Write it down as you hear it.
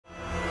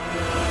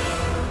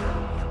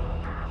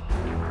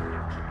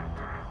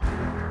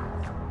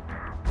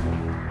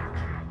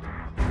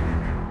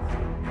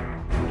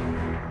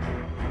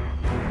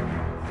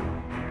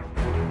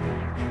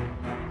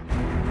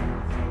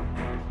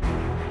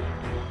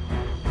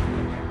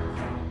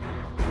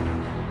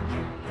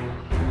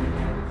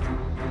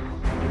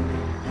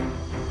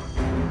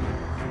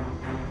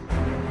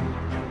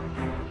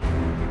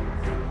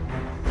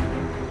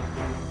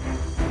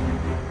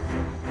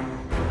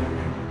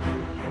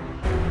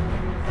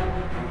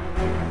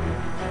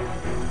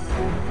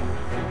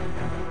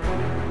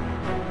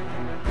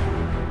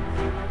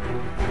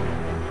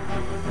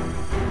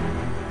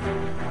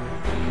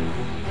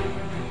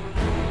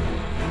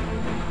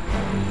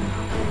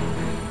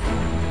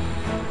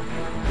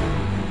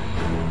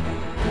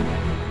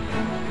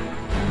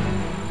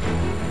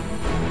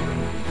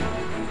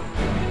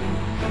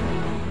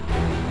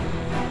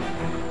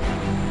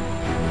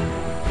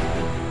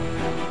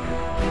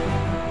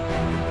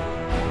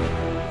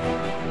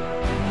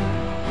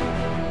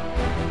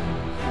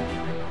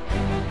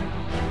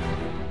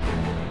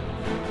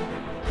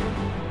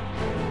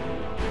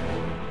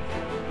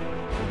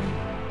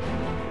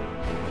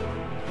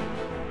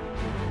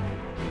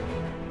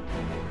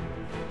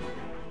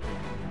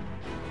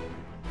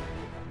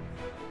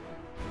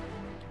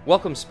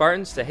Welcome,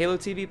 Spartans, to Halo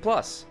TV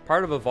Plus,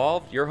 part of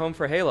Evolved, your home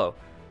for Halo.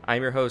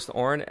 I'm your host,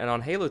 Oran, and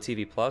on Halo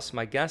TV Plus,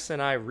 my guests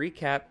and I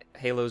recap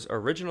Halo's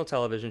original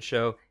television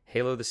show,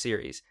 Halo the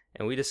Series,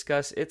 and we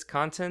discuss its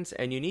contents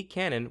and unique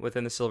canon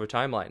within the Silver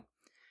Timeline.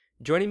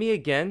 Joining me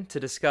again to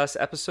discuss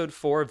Episode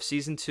 4 of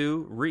Season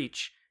 2,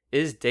 Reach,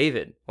 is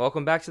David.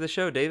 Welcome back to the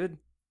show, David.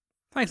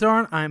 Thanks,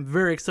 Oran. I'm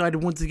very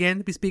excited once again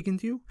to be speaking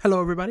to you. Hello,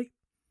 everybody.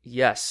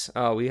 Yes,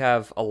 we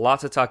have a lot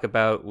to talk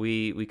about.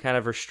 We kind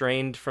of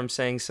restrained from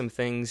saying some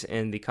things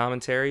in the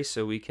commentary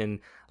so we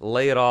can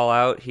lay it all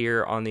out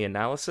here on the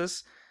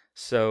analysis.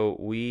 So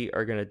we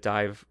are going to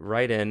dive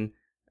right in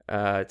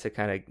to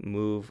kind of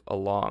move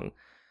along.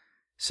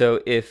 So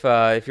if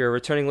you're a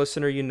returning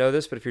listener, you know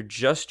this, but if you're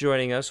just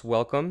joining us,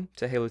 welcome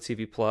to Halo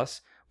TV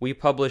Plus. We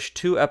publish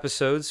 2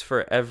 episodes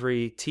for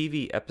every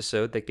TV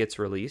episode that gets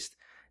released.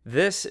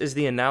 This is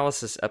the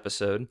analysis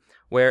episode,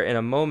 where in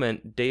a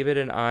moment, David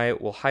and I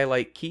will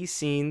highlight key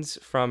scenes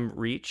from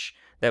Reach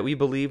that we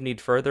believe need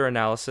further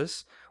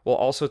analysis. We'll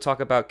also talk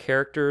about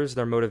characters,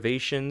 their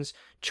motivations,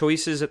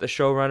 choices that the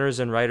showrunners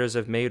and writers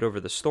have made over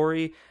the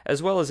story,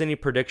 as well as any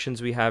predictions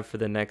we have for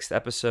the next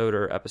episode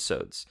or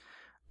episodes.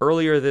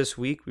 Earlier this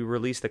week, we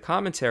released a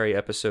commentary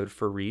episode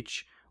for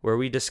Reach, where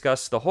we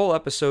discussed the whole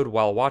episode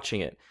while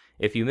watching it.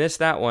 If you missed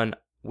that one,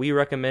 we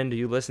recommend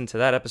you listen to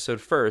that episode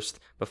first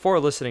before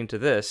listening to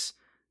this,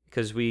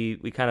 because we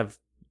kind of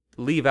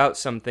leave out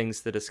some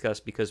things to discuss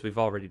because we've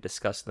already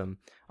discussed them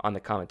on the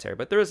commentary.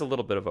 But there is a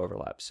little bit of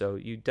overlap, so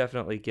you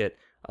definitely get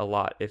a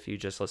lot if you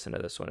just listen to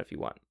this one if you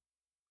want.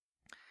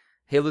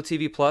 Halo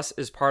TV Plus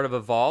is part of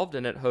Evolved,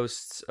 and it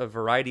hosts a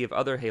variety of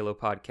other Halo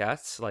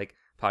podcasts like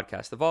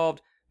Podcast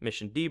Evolved,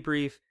 Mission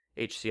Debrief,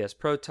 HCS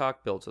Pro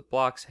Talk, Builds with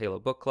Blocks, Halo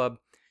Book Club.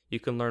 You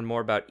can learn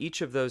more about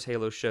each of those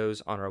Halo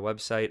shows on our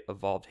website,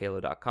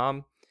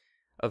 evolvedhalo.com.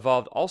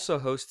 Evolved also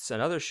hosts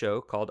another show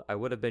called I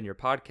Would Have Been Your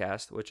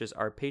Podcast, which is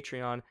our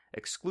Patreon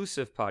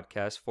exclusive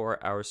podcast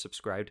for our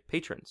subscribed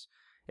patrons.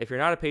 If you're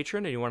not a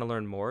patron and you want to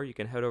learn more, you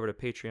can head over to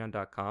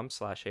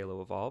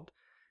patreon.com/HaloEvolved.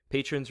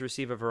 Patrons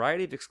receive a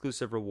variety of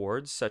exclusive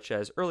rewards, such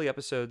as early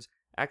episodes,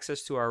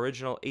 access to our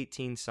original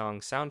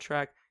 18-song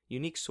soundtrack,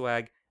 unique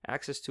swag,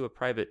 access to a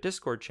private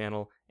Discord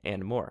channel,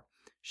 and more.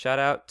 Shout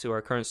out to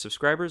our current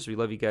subscribers. We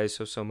love you guys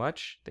so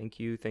much. Thank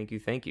you.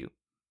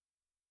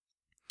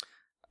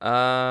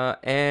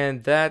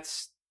 And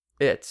that's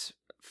it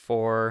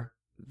for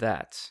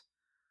that.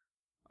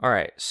 All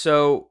right.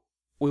 So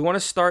we want to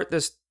start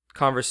this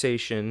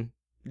conversation,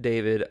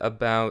 David,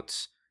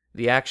 about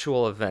the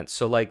actual event.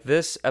 So like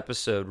this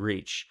episode,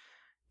 Reach,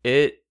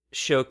 it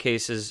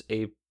showcases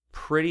a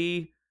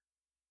pretty,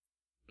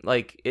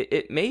 like,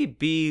 it may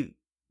be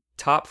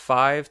top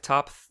 5,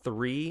 top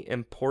 3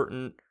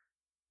 important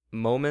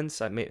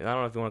moments. I don't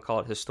know if you want to call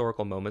it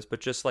historical moments, but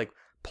just like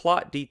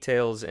plot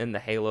details in the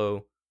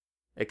Halo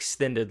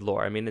extended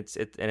lore. I mean, and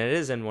it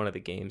is in one of the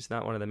games,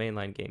 not one of the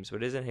mainline games,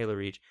 but it is in Halo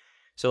Reach.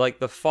 So like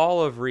the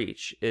fall of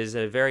Reach is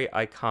a very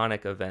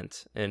iconic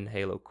event in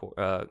Halo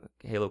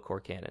core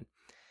canon.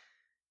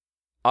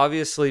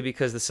 Obviously,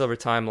 because the Silver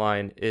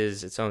Timeline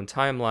is its own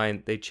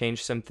timeline, they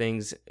changed some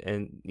things,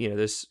 and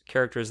there's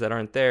characters that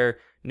aren't there,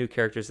 new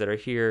characters that are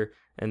here,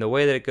 and the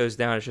way that it goes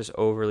down is just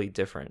overly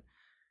different.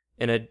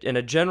 In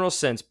a general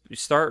sense,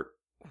 start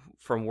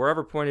from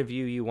wherever point of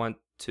view you want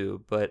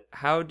to, but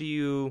how do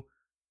you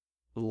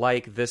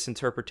like this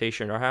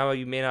interpretation, or how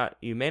you may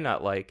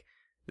not like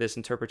this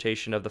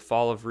interpretation of the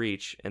fall of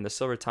Reach and the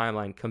Silver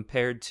Timeline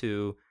compared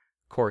to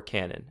core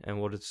canon?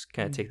 And we'll just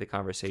kind of take the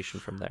conversation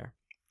from there.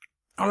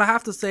 Well, I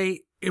have to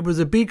say it was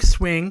a big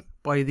swing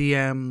by the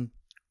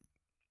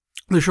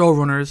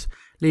showrunners,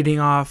 leading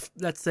off,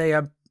 let's say,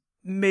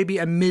 maybe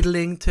a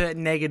middling to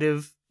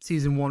negative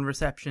season 1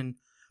 reception,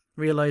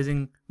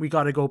 realizing we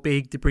got to go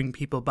big to bring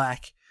people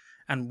back.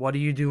 And what do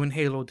you do in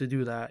Halo to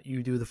do that?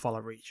 You do the fall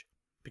of Reach.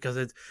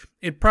 Because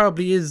it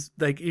probably is,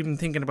 like, even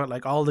thinking about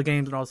like all the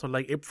games, and also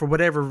like for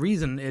whatever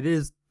reason, it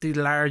is the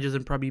largest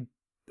and probably,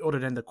 other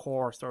than the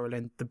core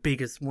storyline,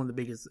 one of the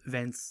biggest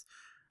events,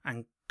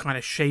 and kind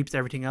of shapes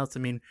everything else.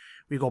 I mean,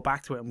 we go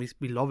back to it and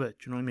we love it.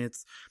 You know what I mean?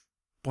 It's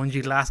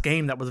Bungie's last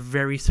game that was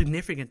very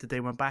significant that they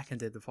went back and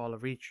did the fall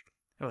of Reach.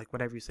 Like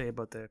whatever you say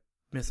about the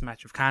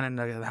mismatch of canon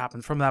that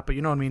happened from that, but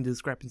you know what I mean, the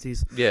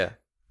discrepancies. Yeah.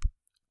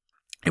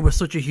 It was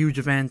such a huge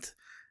event.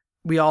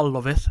 We all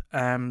love it.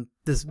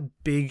 This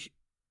big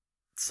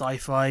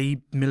sci-fi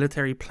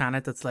military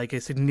planet that's like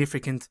a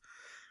significant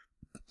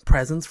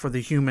presence for the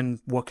human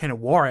kind of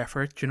war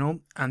effort,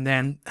 and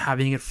then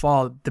having it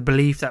fall, the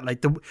belief that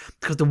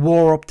because the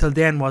war up till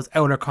then was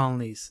outer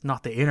colonies,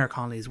 not the inner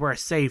colonies. We're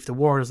safe. The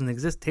war doesn't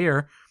exist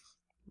here.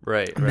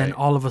 Right. And then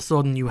all of a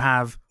sudden you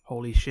have,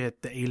 holy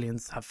shit, the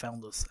aliens have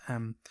found us.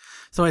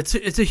 So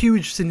it's a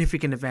huge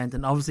significant event,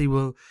 and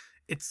obviously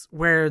it's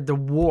where the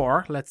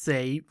war, let's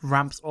say,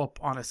 ramps up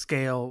on a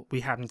scale we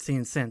haven't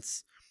seen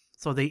since.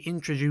 So they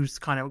introduced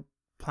kind of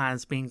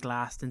planets being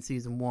glassed in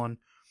season 1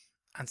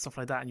 and stuff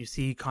like that, and you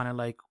see kind of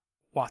like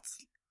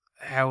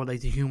how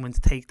like the humans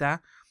take that,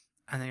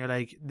 and then you're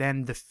like,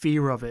 then the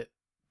fear of it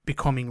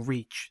becoming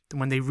Reach.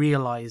 When they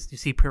realize, you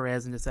see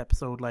Perez in this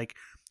episode, like,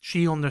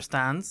 she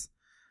understands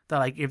that,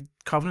 like, if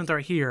Covenant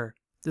are here,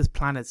 this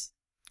planet's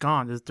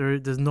gone.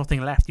 There's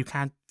nothing left. You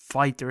can't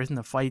fight. There isn't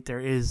a fight.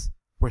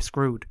 We're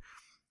screwed.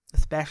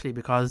 Especially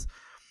because,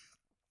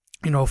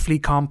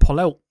 FleetCom pull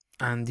out,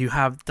 and you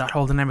have that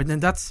whole dynamic.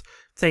 And that's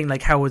saying,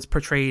 like, how it's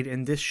portrayed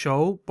in this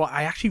show, but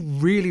I actually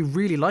really,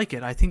 really like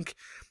it. I think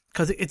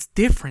because it's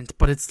different,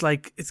 but it's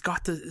like it's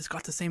got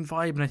the same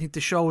vibe, and I think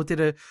the show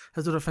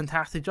has done a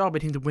fantastic job. I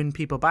think to win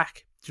people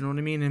back. Do you know what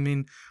I mean? I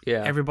mean,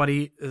 yeah.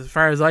 Everybody, as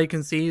far as I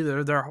can see,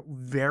 they're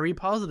very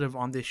positive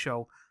on this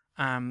show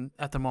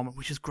at the moment,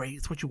 which is great.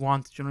 It's what you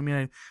want. Do you know what I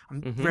mean?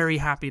 I'm very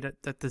happy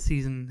that the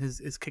season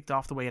is kicked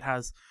off the way it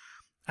has,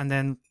 and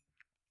then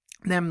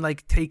them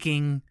like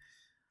taking,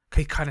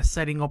 kind of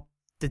setting up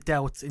the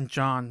doubts in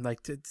John, like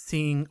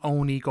seeing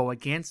Oni go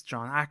against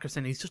John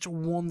Ackerson. He's such a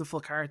wonderful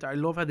character. I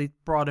love how they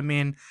brought him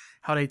in,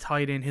 how they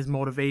tied in his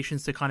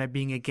motivations to kind of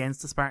being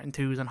against the Spartan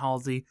 2s and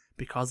Halsey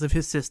because of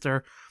his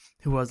sister,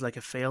 who was like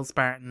a failed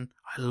Spartan.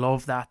 I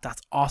love that.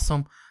 That's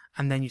awesome.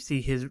 And then you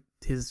see his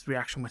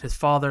reaction with his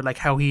father, like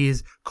how he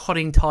is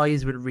cutting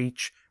ties with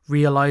Reach,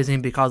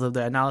 realizing because of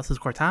the analysis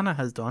Cortana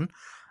has done,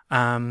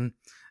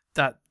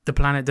 that the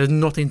planet, there's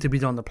nothing to be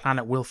done. The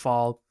planet will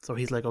fall. So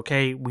he's like,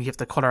 okay, we have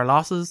to cut our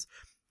losses.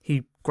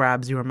 He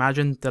grabs, you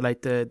imagine,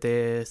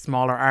 the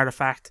smaller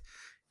artifact.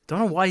 Don't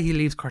know why he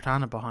leaves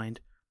Cortana behind.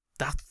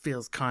 That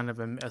feels kind of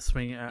a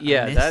swing.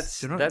 That's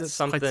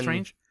something quite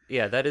strange.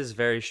 Yeah, that is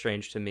very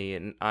strange to me,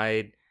 and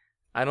I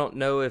don't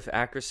know if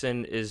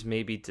Ackerson is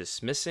maybe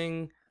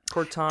dismissing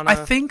Cortana. I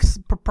think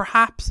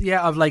perhaps,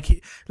 yeah, of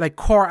like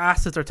core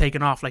assets are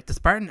taken off. Like the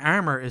Spartan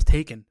armor is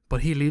taken,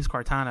 but he leaves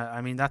Cortana.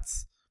 I mean,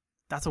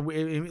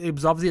 it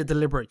was obviously a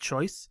deliberate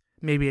choice.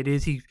 Maybe it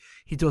is he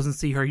doesn't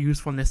see her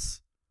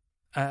usefulness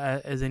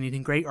as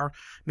anything great, or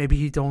maybe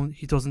he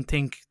doesn't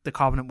think the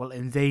Covenant will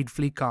invade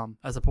FleetCom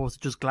as opposed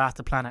to just glass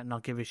the planet and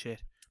not give a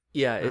shit.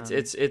 Yeah,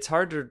 it's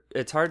hard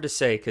to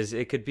say, because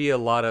it could be a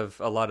lot of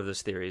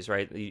those theories,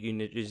 right?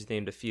 You just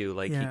named a few.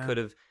 Like, he could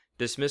have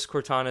dismissed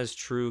Cortana's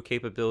true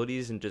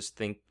capabilities and just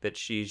think that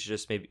she's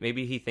just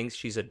maybe he thinks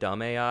she's a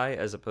dumb AI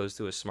as opposed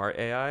to a smart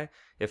AI,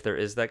 if there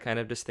is that kind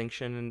of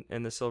distinction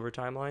in the Silver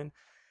Timeline.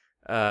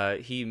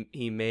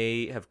 He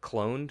may have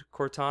cloned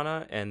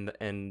Cortana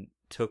and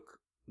took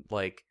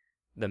like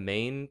the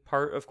main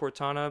part of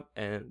Cortana,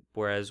 and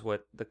whereas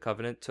what the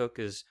Covenant took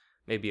is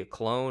maybe a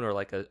clone or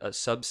like a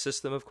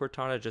subsystem of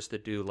Cortana just to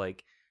do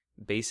like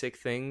basic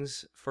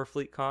things for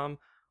FleetCom.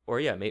 Or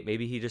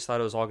maybe he just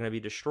thought it was all going to be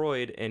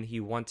destroyed, and he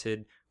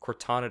wanted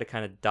Cortana to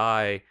kind of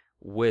die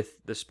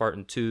with the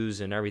Spartan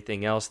 2s and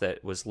everything else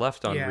that was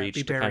left on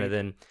Reach, to kind of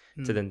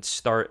then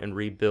start and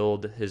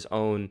rebuild his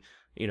own,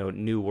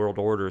 new world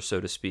order,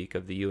 so to speak,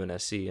 of the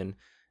UNSC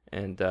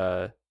and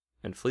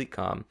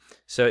FleetCom.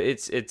 So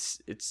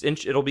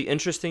it'll be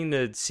interesting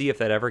to see if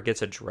that ever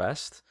gets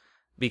addressed,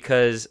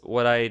 because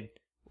what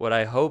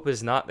I hope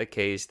is not the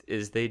case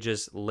is they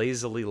just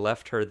lazily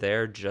left her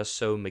there just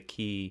so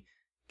McKee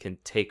can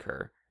take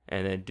her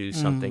and then do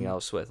something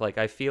else with. Like,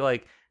 I feel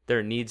like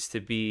there needs to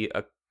be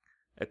a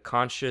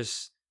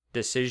conscious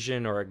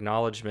decision or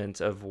acknowledgement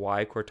of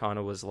why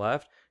Cortana was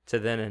left, to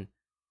then,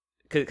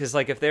 because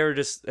like if they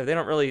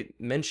don't really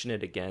mention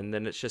it again,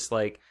 then it's just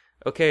like,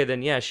 okay,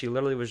 then yeah, she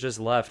literally was just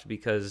left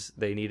because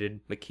they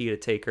needed McKee to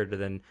take her to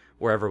then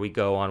wherever we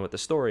go on with the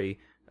story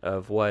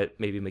of what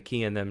maybe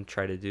McKee and them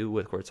try to do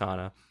with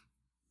Cortana.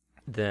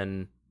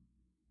 Then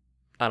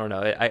I don't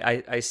know.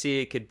 I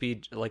see it could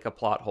be like a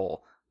plot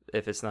hole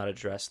if it's not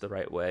addressed the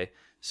right way.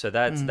 So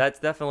that's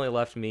definitely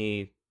left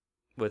me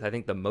with, I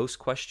think, the most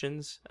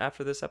questions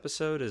after this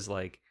episode is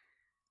like,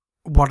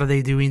 what are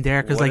they doing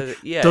there? Because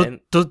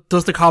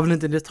does the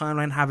Covenant in this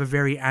timeline have a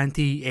very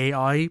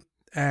anti-AI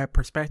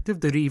perspective?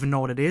 Do they even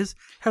know what it is?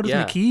 How does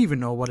McKee even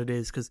know what it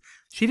is? Because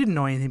she didn't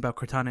know anything about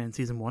Cortana in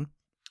season 1.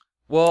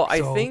 Well, I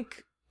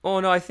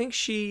think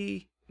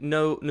she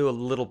knew a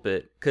little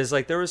bit, because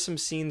like there was some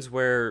scenes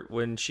where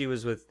when she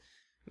was with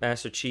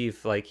Master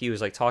Chief, like he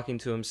was like talking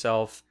to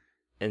himself,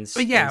 and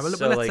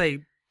let's say,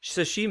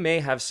 so she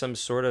may have some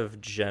sort of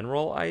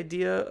general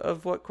idea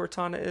of what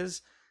Cortana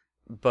is,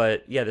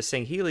 but yeah, the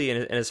Sangheili,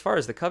 and as far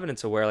as the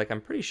Covenant's aware, like I'm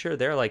pretty sure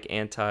they're like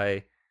anti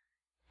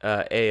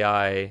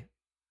AI,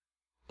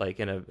 like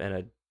in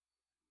a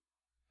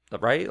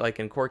right,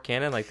 like in core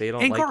canon, like they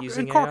don't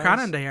using in core AIs.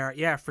 Canon they are,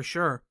 yeah, for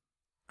sure.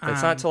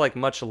 It's not till like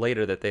much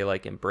later that they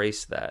like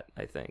embrace that,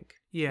 I think,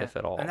 if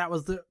at all. And that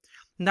was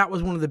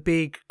one of the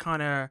big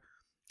kind of,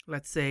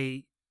 let's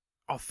say,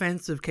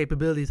 offensive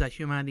capabilities that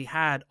humanity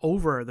had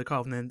over the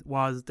Covenant,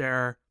 was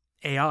their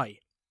AI.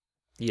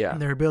 Yeah.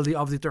 And their ability,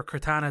 obviously, their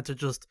Cortana to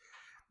just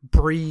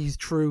breeze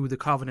through the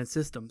Covenant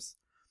systems.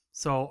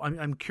 So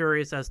I'm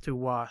curious as to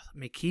what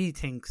McKee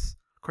thinks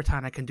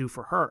Cortana can do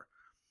for her.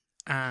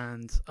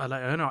 And I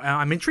don't know.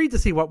 I'm intrigued to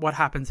see what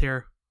happens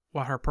here,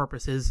 what her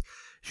purpose is.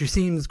 She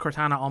seems,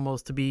 Cortana,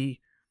 almost to be,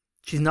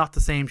 she's not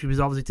the same. She was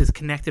obviously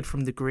disconnected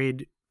from the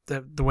grid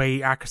the way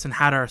Ackerson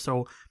had her.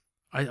 So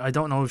I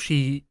don't know if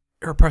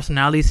her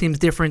personality seems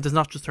different. It's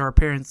not just her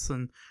appearance.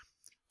 And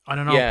I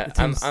don't know. Yeah, It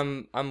seems,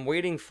 I'm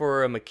waiting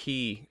for a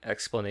McKee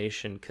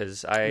explanation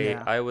because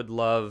yeah. I would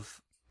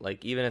love,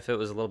 like, even if it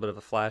was a little bit of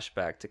a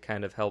flashback to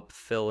kind of help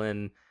fill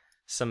in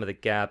some of the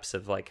gaps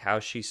of like how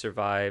she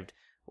survived.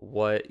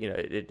 What,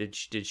 did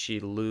she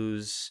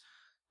lose,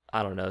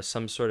 I don't know,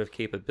 some sort of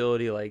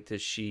capability? Like,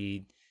 does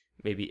she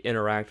maybe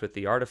interact with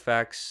the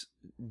artifacts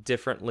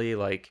differently?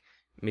 Like,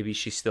 maybe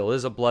she still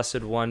is a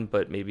blessed one,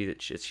 but maybe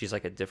that she's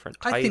like a different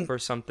I type think or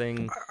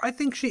something. I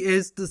think she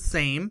is the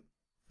same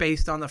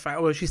based on the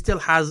fact. Well, she still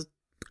has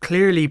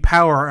clearly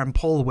power and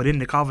pull within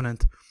the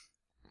Covenant,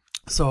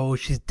 so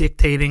she's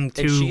dictating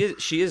to. And she did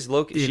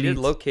elites.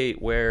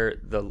 locate where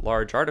the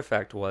large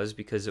artifact was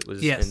because it was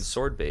in Yes.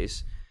 Sword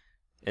Base,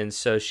 and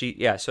so she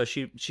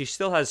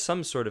still has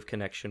some sort of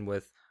connection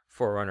with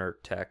Forerunner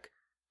tech.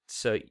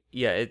 So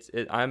yeah,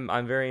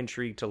 I'm very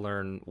intrigued to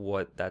learn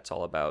what that's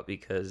all about,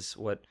 because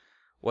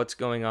what's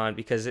going on,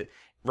 because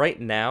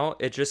right now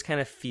it just kind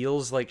of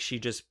feels like she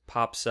just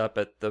pops up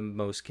at the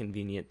most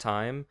convenient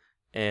time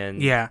and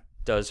Yeah.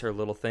 does her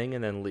little thing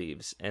and then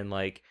leaves, and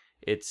like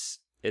it's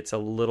a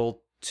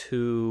little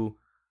too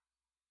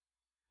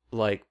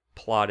like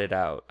plotted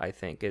out. I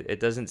think it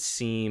doesn't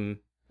seem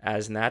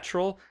as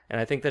natural, and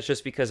I think that's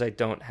just because I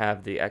don't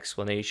have the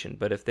explanation.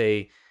 But if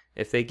they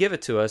give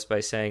it to us by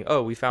saying,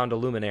 oh, we found a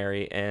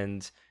luminary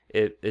and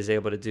it is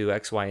able to do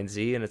X, Y, and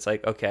Z, and it's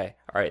like, okay,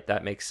 all right,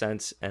 that makes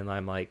sense, and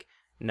I'm like,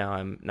 now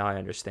I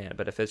understand.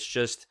 But if it's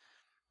just,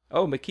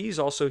 oh, McKee's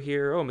also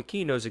here, oh,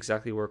 McKee knows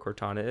exactly where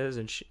Cortana is,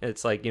 and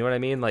it's like, you know what I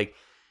mean? Like,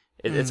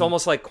 it's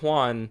almost like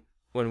Quan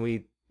when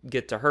we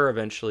get to her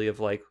eventually, of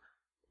like,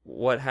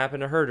 what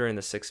happened to her during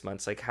the 6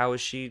 months? Like, how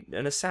is she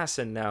an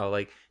assassin now?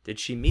 Like, did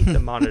she meet the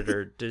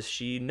Monitor? Does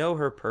she know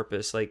her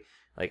purpose? Like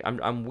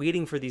I'm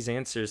waiting for these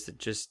answers that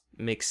just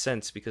make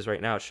sense, because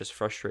right now it's just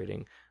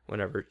frustrating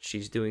whenever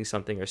she's doing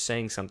something or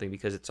saying something,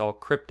 because it's all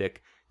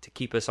cryptic to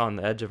keep us on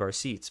the edge of our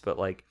seats. But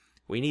like,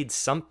 we need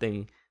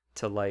something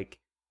to like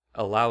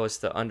allow us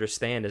to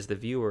understand as the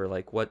viewer,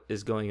 like, what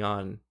is going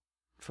on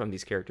from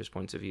these characters'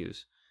 points of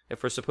views.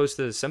 If we're supposed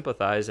to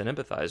sympathize and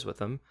empathize with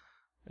them,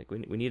 like,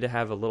 we need to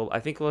have a little. I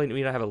think we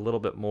need to have a little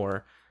bit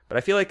more. But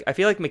I feel like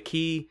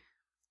McKee,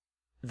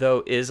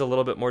 though, is a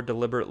little bit more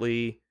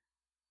deliberately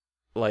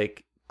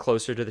like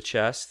closer to the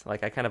chest.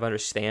 Like, I kind of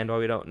understand why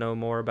we don't know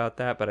more about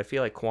that, but I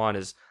feel like Quan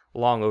is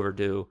long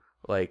overdue.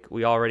 Like,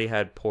 we already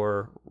had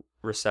poor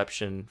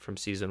reception from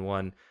season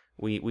 1.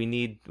 We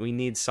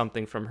need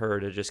something from her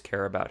to just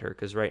care about her,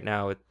 because right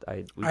now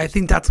I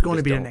think that's going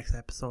to be the next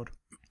episode.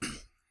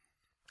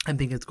 I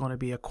think it's going to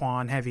be a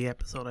Quan heavy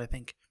episode. I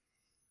think.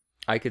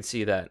 I could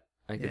see that.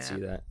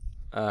 See that.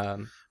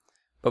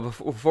 But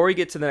before we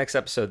get to the next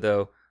episode,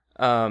 though,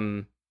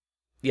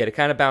 yeah, to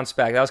kind of bounce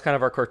back, that was kind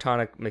of our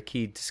Cortana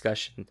McKee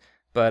discussion.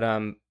 But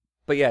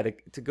yeah,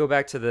 to go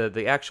back to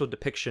the actual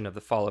depiction of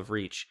the fall of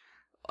Reach,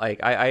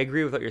 like, I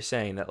agree with what you're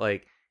saying, that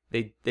like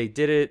they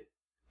did it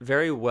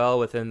very well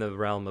within the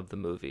realm of the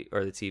movie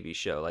or the TV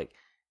show. Like,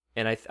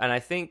 and I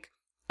think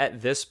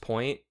at this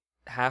point,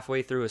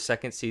 halfway through a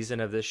second season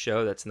of this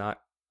show that's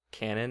not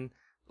canon,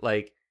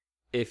 like,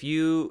 if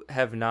you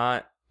have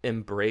not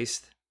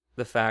embraced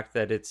the fact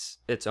that it's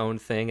its own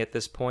thing at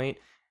this point,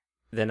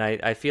 then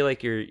I feel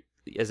like you're,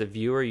 as a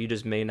viewer, you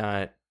just may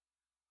not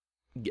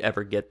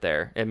ever get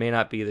there. It may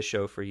not be the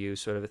show for you,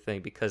 sort of a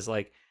thing, because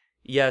like,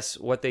 yes,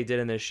 what they did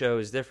in this show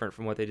is different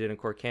from what they did in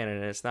core canon,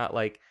 and it's not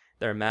like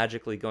they're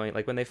magically going,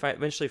 like, when they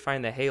eventually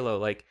find the Halo,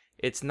 like,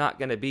 it's not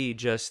going to be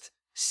just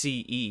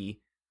CE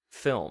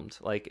filmed.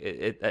 Like,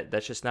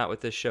 that's just not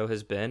what this show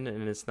has been,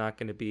 and it's not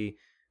going to be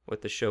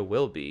what the show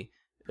will be.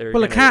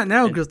 Well, it can't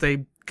now because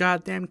they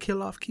goddamn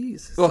kill off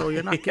keys. So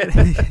you're not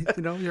getting,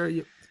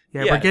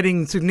 we're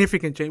getting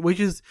significant change, which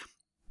is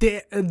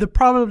the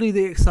probably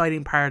the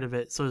exciting part of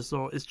it.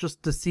 So it's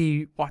just to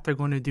see what they're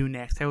going to do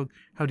next, how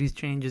these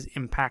changes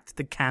impact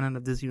the canon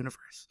of this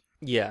universe.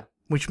 Yeah.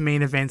 Which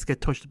main events get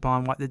touched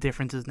upon, what the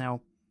difference is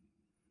now.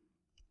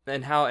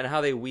 And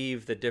how they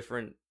weave the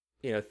different,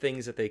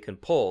 things that they can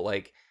pull.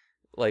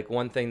 Like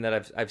one thing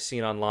that I've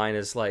seen online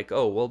is like,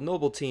 oh, well,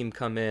 Noble Team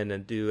come in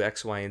and do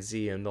X, Y, and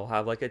Z, and they'll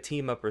have like a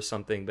team up or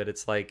something. But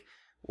it's like,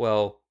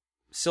 well,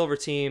 Silver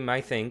Team,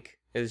 I think,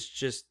 is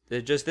just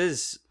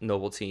is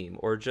Noble Team,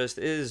 or just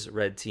is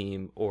Red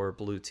Team or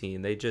Blue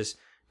Team.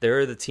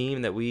 They're the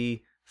team that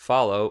we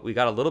follow. We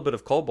got a little bit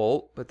of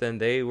Cobalt, but then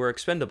they were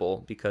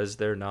expendable because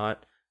they're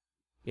not,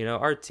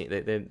 our team.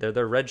 They're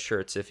the red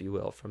shirts, if you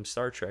will, from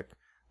Star Trek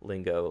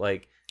lingo.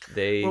 Like,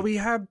 they.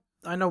 Well,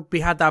 I know we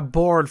had that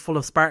board full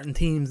of Spartan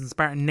teams and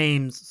Spartan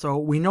names, so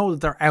we know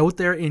that they're out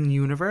there in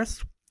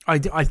universe. I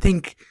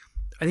think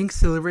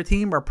Silver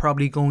Team are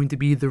probably going to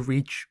be the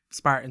Reach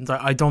Spartans.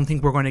 I don't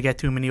think we're going to get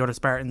too many other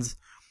Spartans,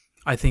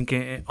 I think,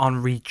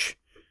 on Reach.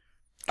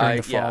 I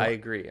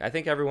agree. I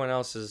think everyone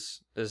else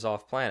is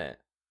off planet.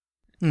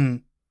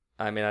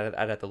 I mean,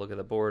 I'd have to look at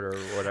the board or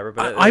whatever,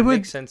 but it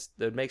makes sense.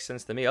 It makes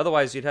sense to me.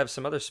 Otherwise, you'd have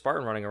some other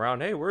Spartan running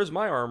around. Hey, where's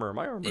my armor?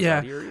 My armor's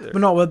not here either. But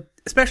no,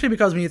 especially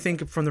because when you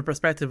think from the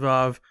perspective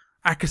of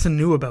Atkinson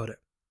knew about it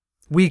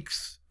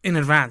weeks in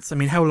advance. I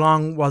mean, how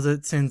long was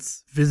it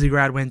since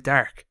Visegrad went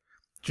dark?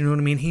 Do you know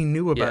what I mean? He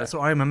knew about it.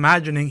 So I'm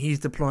imagining he's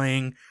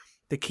deploying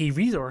the key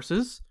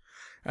resources.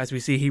 As we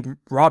see, he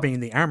robbing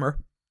the armor.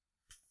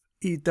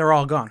 They're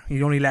all gone.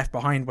 He only left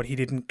behind what he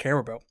didn't care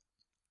about.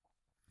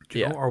 Do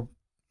you know?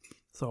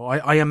 So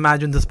I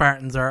imagine the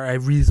Spartans are a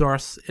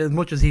resource, as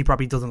much as he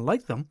probably doesn't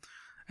like them.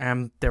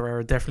 They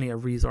are definitely a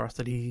resource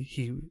that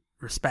he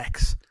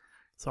respects.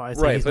 So I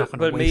say he's not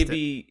going to waste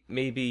it.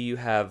 Maybe you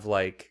have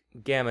like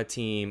Gamma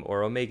Team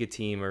or Omega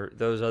Team or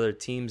those other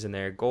teams in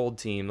there, Gold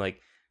Team, like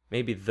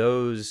maybe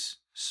those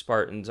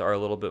Spartans are a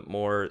little bit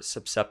more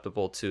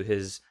susceptible to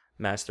his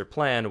master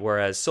plan,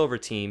 whereas Silver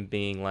Team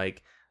being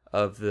like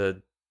of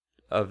the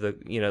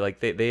like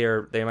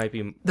they might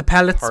be the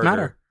pellets harder.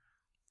 Matter.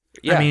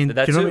 Yeah, I mean,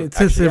 that you know, too.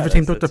 since Silver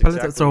Team took the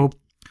pellets, exactly,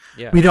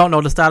 so we don't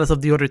know the status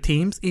of the other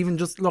teams. Even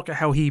just look at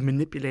how he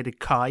manipulated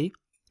Kai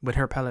with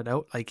her pellet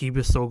out. Like, he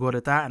was so good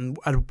at that and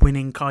at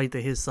winning Kai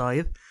to his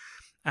side,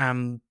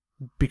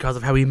 because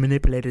of how he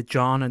manipulated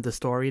John and the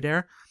story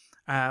there,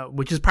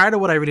 which is part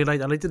of what I really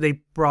liked. I liked that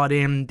they brought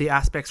in the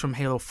aspects from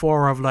Halo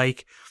 4 of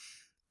like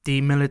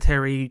the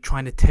military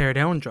trying to tear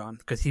down John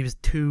because he was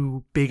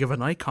too big of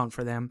an icon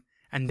for them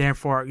and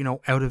therefore, you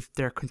know, out of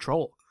their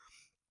control.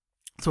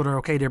 So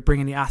they're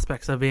bringing the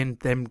aspects of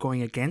them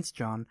going against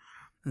John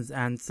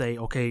and say,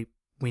 okay,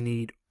 we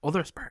need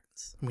other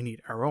Spartans. We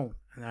need our own.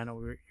 And I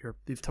know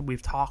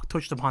we've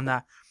touched upon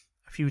that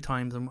a few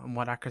times and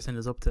what Ackerson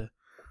is up to.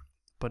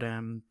 But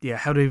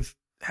how they've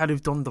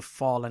done the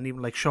fall and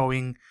even like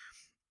showing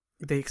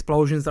the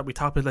explosions that we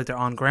talked about, like they're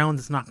on ground.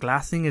 It's not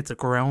glassing. It's a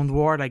ground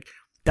war. Like,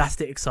 that's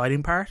the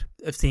exciting part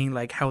of seeing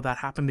like how that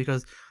happened,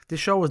 because this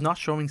show was not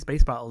showing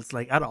space battles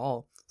like at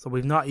all. So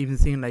we've not even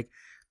seen like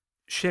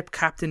ship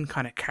captain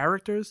kind of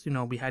characters. You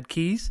know, we had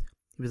Keyes.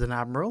 He was an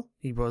admiral.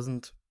 He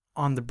wasn't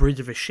on the bridge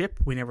of a ship.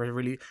 We never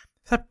really,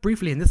 except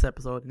briefly in this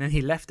episode, and then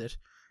he left it.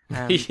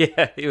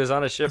 Yeah, he was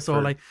on a ship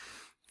for like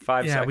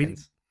 5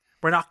 seconds.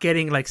 We're not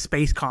getting like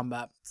space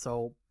combat,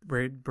 so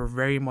we're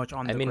very much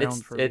on the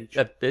ground for Reach.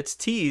 It's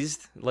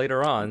teased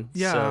later on.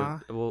 Yeah,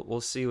 so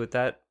we'll see what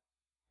that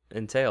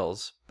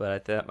entails, but I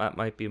think that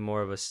might be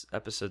more of a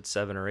episode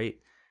 7 or 8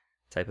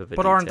 type of a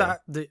but detail. aren't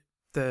that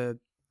the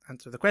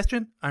answer the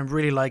question? I'm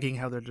really liking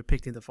how they're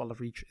depicting the fall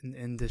of Reach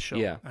in this show.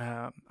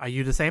 Yeah. Are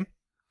you the same?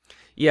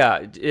 Yeah,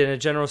 in a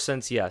general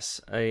sense, yes.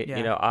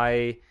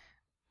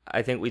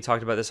 I think we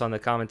talked about this on the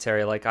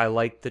commentary. Like, I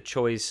like the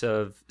choice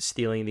of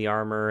stealing the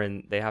armor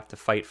and they have to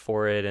fight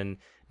for it, and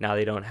now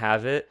they don't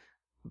have it,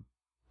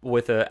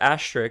 with an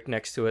asterisk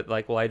next to it.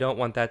 Like, well, I don't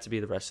want that to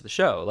be the rest of the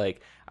show.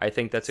 Like, I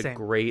think that's a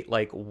great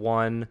like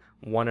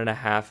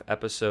 1.5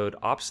 episode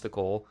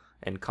obstacle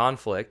and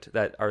conflict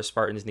that our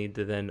Spartans need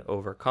to then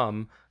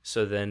overcome,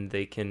 so then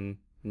they can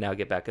now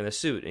get back in the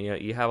suit.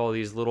 And you have all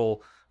these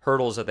little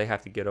hurdles that they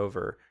have to get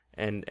over,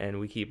 and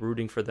we keep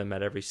rooting for them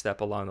at every step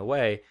along the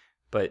way.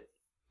 But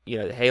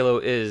Halo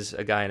is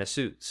a guy in a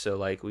suit, so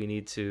like we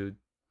need to,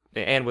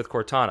 and with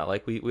Cortana,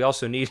 like we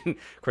also need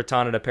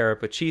Cortana to pair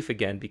up with Chief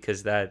again,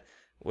 because that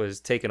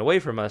was taken away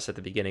from us at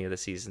the beginning of the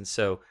season.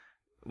 So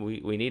we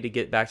need to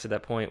get back to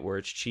that point where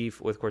it's Chief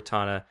with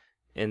Cortana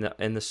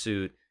in the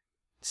suit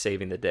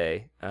saving the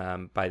day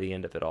by the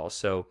end of it all.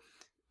 So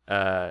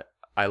I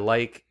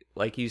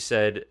like you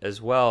said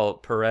as well,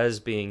 Perez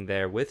being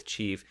there with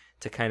Chief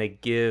to kind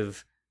of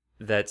give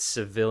that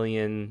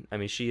civilian. I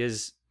mean, she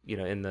is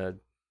in the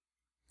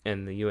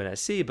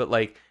UNSC, but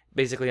like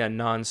basically a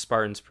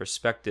non-Spartan's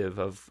perspective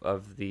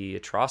of the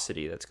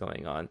atrocity that's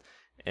going on,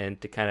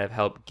 and to kind of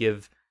help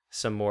give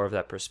some more of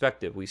that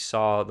perspective. We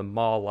saw the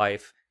mall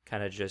life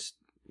kind of just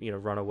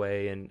run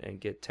away and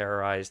get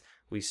terrorized.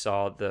 We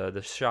saw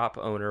the shop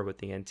owner with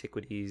the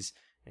antiquities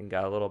and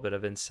got a little bit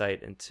of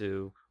insight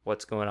into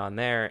what's going on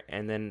there.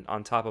 And then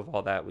on top of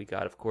all that, we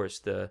got, of course,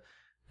 the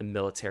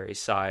military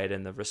side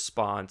and the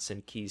response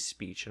and Key's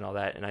speech and all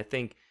that. And I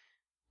think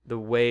the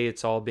way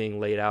it's all being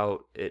laid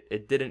out,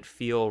 it didn't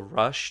feel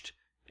rushed,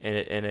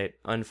 and it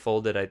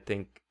unfolded, I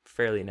think,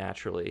 fairly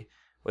naturally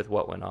with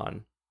what went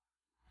on.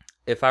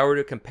 If I were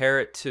to compare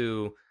it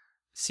to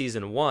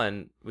season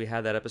 1, we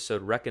had that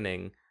episode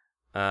Reckoning,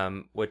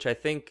 which I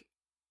think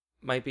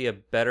might be a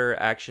better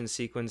action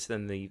sequence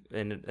than the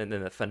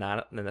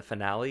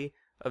finale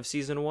of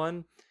season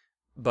 1.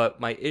 But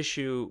my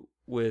issue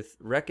with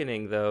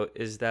Reckoning, though,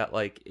 is that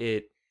like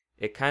it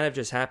kind of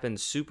just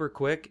happens super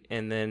quick,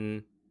 and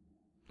then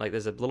like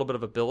there's a little bit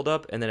of a build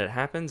up, and then it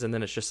happens, and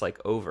then it's just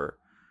like over.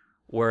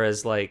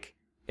 Whereas like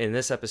in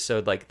this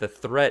episode, like the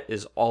threat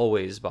is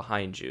always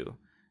behind you,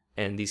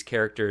 and these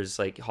characters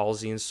like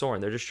Halsey and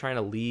Soren, they're just trying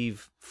to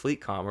leave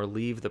FleetCom or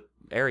leave the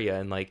area,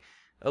 and like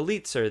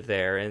elites are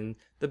there, and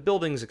the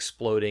building's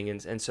exploding,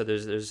 and so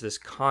there's this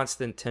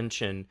constant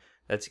tension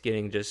that's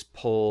getting just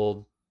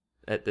pulled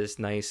at this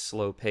nice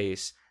slow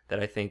pace that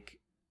I think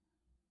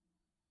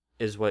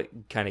is what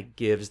kind of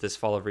gives this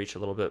Fall of Reach a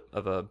little bit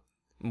of a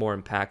more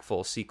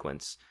impactful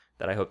sequence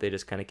that I hope they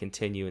just kind of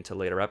continue into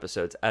later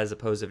episodes, as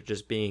opposed to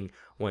just being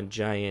one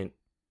giant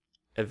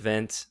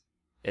event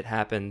it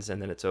happens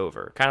and then it's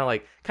over. Kind of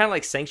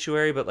like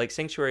Sanctuary, but like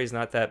Sanctuary is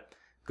not that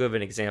good of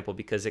an example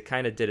because it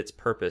kind of did its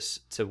purpose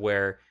to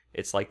where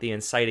it's like the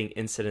inciting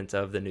incident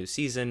of the new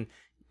season.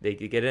 They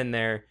get in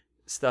there,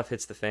 stuff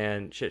hits the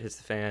fan, shit hits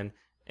the fan,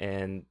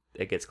 and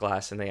it gets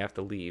glass and they have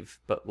to leave.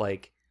 But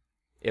like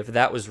if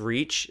that was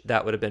Reach,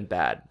 that would have been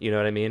bad. You know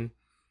what I mean?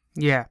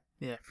 Yeah,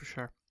 for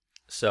sure.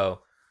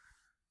 So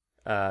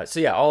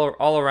yeah,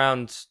 all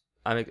around,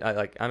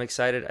 I'm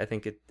excited. I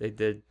think they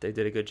did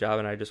a good job,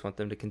 and I just want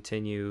them to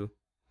continue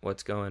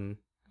what's going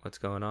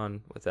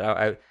on with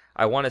it.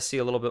 I want to see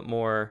a little bit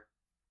more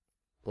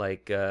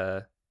like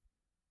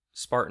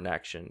Spartan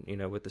action,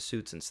 with the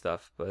suits and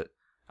stuff. But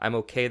I'm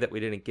okay that we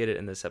didn't get it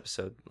in this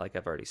episode, like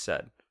I've already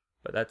said.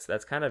 But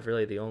that's kind of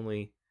really the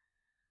only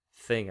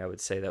thing I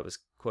would say that was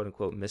quote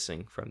unquote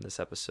missing from this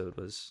episode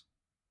was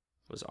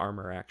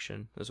armor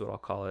action, is what I'll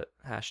call it.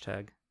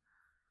 Hashtag.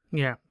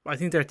 Yeah, I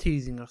think they're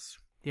teasing us.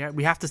 Yeah,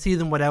 we have to see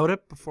them without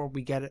it before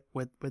we get it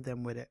with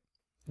them with it.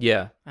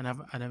 Yeah. And I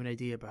have an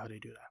idea about how they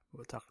do that.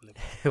 We'll talk a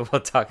little bit.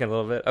 We'll talk in a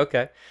little bit.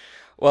 Okay.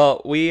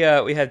 Well, we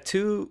had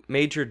two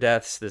major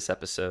deaths this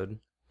episode.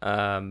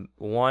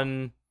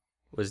 One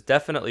was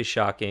definitely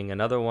shocking.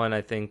 Another one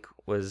I think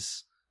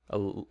was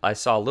I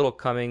saw a little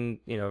coming,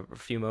 a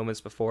few moments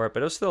before it,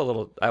 but it was still a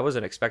little. I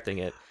wasn't expecting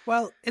it.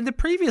 Well, in the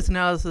previous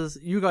analysis,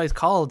 you guys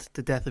called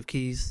the death of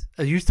Keyes.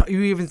 You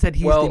even said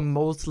he's the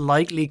most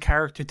likely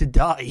character to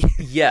die.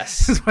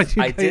 Yes,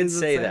 I did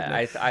say that.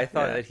 I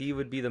thought that he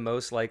would be the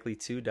most likely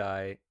to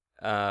die.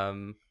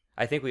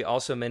 I think we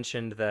also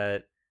mentioned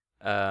that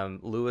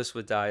Lewis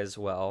would die as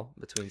well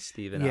between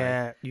Steve and I.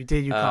 Yeah, you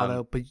did. You called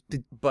out,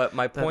 but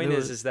my point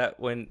is that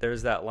when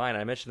there's that line,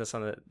 I mentioned this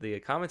on the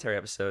commentary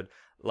episode,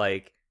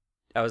 like.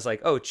 I was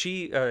like, oh,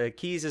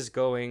 Keyes is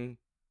going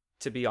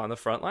to be on the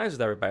front lines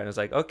with everybody. And I was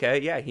like, okay,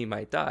 yeah, he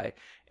might die.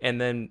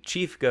 And then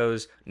Chief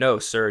goes, no,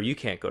 sir, you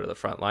can't go to the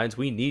front lines.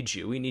 We need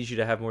you. We need you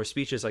to have more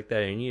speeches like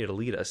that, and you need to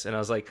lead us. And I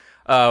was like,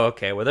 oh,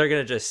 okay, well, they're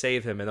going to just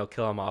save him, and they'll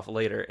kill him off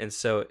later. And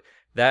so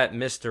that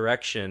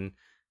misdirection,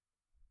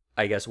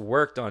 I guess,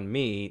 worked on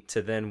me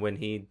to then when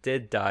he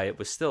did die, it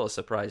was still a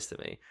surprise to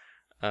me.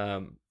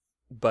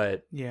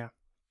 But yeah.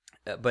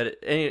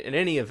 But in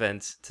any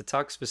event, to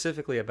talk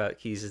specifically about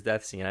Keyes'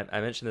 death scene,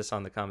 I mentioned this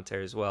on the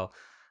commentary as well.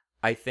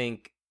 I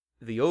think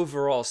the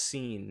overall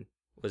scene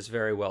was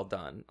very well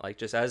done. Like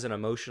just as an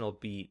emotional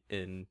beat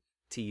in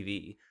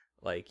TV,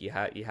 like you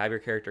have your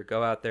character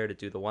go out there to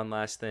do the one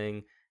last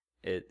thing.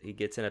 He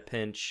gets in a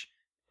pinch,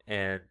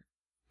 and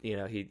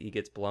he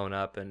gets blown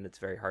up, and it's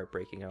very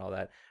heartbreaking and all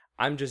that.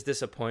 I'm just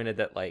disappointed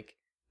that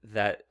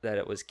that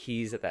it was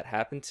Keyes that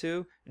happened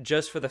to,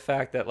 just for the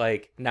fact that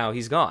now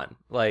he's gone.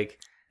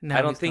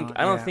 I don't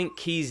think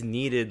Keyes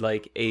needed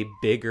a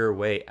bigger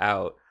way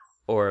out,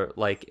 or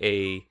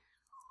a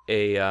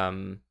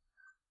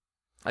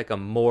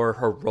more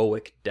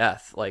heroic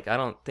death. I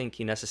don't think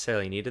he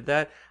necessarily needed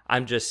that.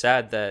 I'm just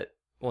sad that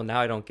now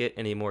I don't get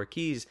any more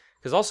Keyes,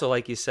 because also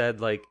like you said,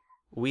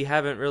 we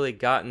haven't really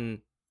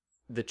gotten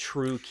the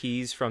true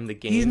Keyes from the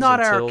games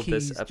until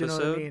this episode. Do you know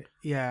what I mean?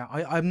 Yeah,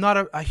 I'm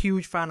not a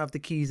huge fan of the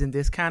Keyes in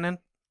this canon,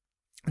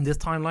 in this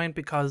timeline,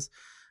 because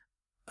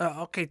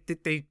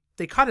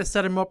they kind of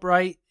set him up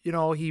right.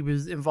 He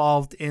was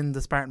involved in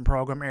the Spartan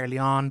program early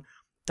on.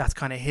 That's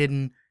kind of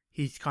hidden.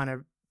 He kind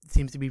of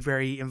seems to be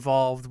very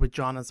involved with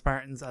John and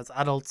Spartans as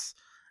adults.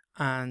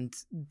 And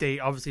they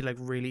obviously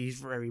he's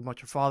very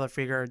much a father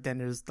figure. Then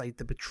there's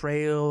the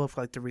betrayal of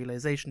the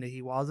realization that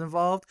he was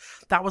involved.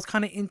 That was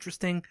kind of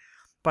interesting.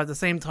 But at the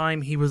same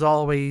time, he was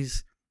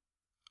always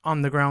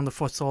on the ground, the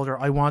foot soldier.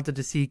 I wanted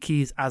to see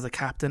Keyes as a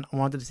captain. I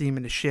wanted to see him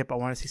in the ship. I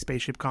want to see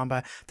spaceship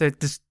combat.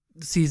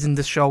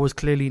 This show was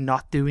clearly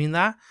not doing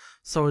that,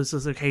 so it's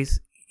just a case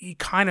he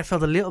kind of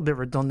felt a little bit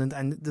redundant.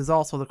 And there's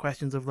also the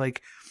questions of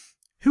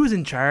who's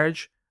in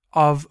charge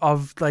of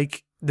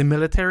the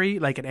military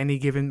at any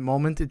given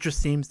moment. It just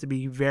seems to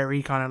be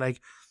very kind of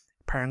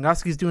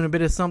Parangoski's doing a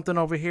bit of something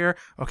over here.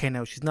 Okay,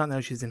 no, she's not. Now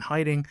she's in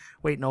hiding.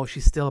 Wait, no,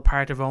 she's still a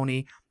part of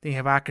Oni. Then you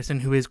have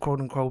Ackerson, who is quote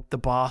unquote the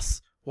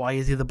boss. Why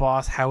is he the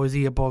boss? How is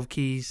he above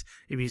Keyes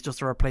if he's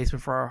just a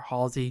replacement for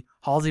Halsey?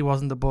 Halsey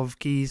wasn't above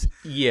Keyes.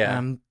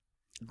 Yeah.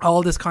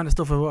 All this kind of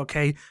stuff of,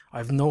 okay, I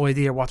have no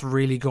idea what's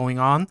really going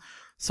on.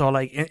 So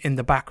in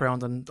the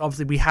background, and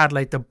obviously we had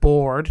the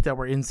board that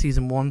were in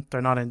season 1,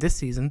 they're not in this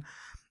season,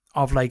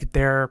 of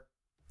they're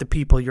the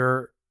people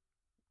you're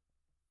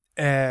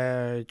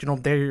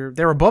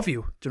they're above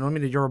you. Do you know what I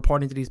mean? You're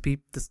reporting to these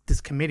people, this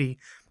committee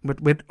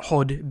with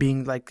Hood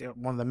being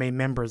one of the main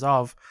members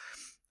of.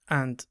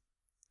 And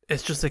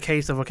it's just a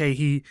case of, okay,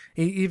 he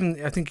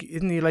even, I think,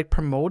 isn't he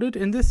promoted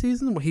in this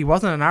season? He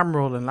wasn't an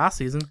admiral in last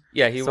season.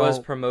 Yeah, he was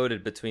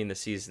promoted between the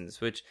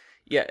seasons, which,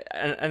 yeah,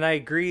 and I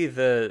agree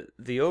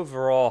the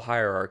overall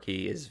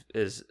hierarchy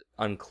is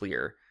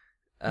unclear.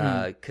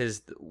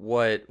 Because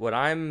what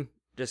I'm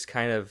just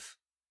kind of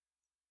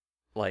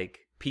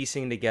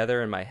piecing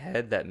together in my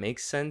head that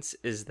makes sense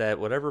is that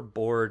whatever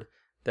board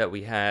that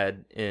we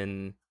had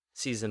in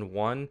season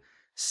 1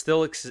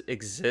 still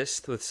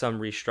exists with some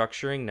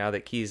restructuring now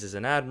that Keyes is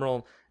an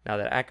admiral now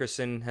that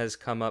Ackerson has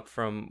come up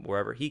from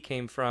wherever he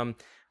came from,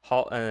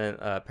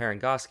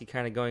 Parangoski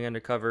kind of going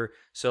undercover.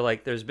 So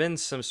like there's been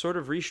some sort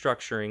of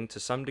restructuring to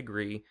some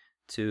degree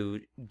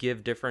to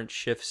give different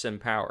shifts in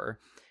power.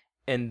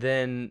 And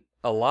then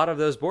a lot of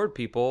those board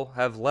people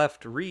have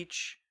left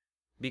Reach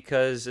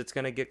because it's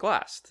going to get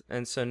glassed.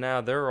 And so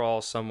now they're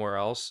all somewhere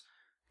else,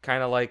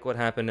 kind of like what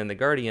happened in the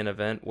Guardian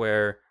event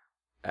where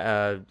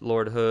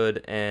Lord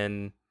Hood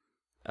and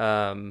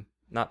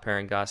not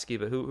Parangoski,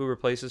 but who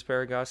replaces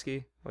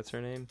Parangoski? What's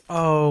her name?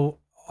 Oh,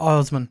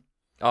 Osman.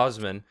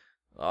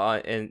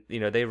 And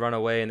they run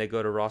away and they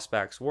go to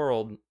Rossback's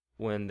world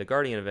when the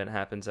Guardian event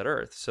happens at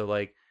Earth. So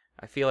like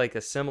I feel like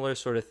a similar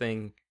sort of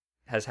thing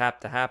has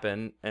to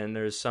happen, and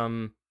there's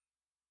some,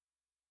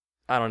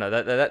 I don't know,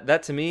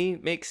 that to me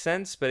makes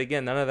sense, but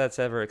again, none of that's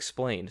ever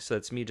explained. So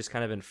it's me just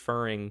kind of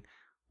inferring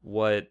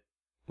what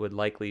would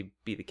likely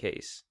be the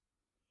case.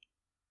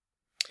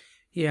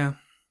 Yeah.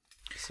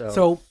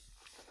 So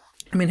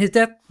I mean, his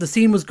death, the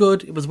scene was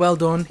good. It was well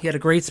done. He had a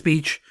great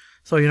speech.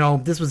 So,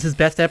 this was his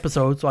best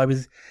episode. So I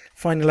was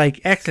finding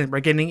like, excellent.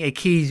 We're getting a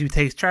Keyes who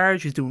takes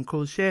charge. He's doing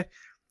cool shit.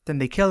 Then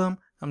they kill him.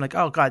 I'm like,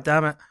 oh, God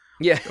damn it.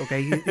 Yeah.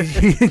 Okay.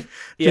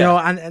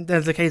 Yeah. And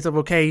there's a case of,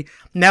 okay,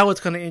 now it's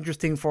kind of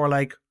interesting for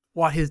like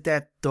what his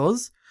death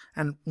does.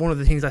 And one of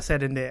the things I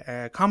said in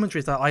the commentary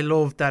is that I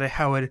love that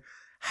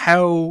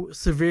how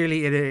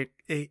severely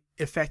it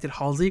affected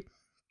Halsey.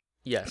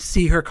 Yes.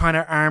 See her kind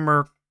of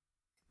armor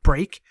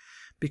break,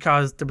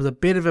 because there was a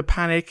bit of a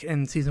panic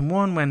in season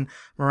 1 when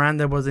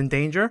Miranda was in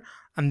danger,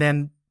 and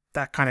then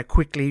that kind of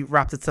quickly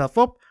wrapped itself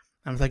up.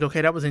 And I was like,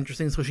 okay, that was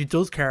interesting. So she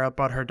does care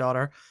about her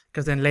daughter,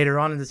 because then later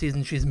on in the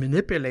season, she's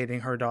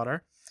manipulating her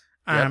daughter,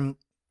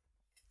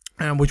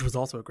 which was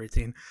also a great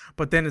scene.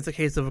 But then it's a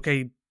case of,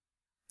 okay,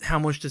 how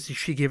much does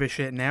she give a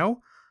shit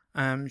now?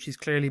 She's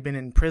clearly been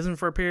in prison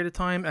for a period of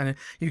time, and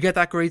you get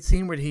that great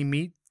scene where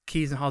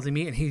Keyes and Halsey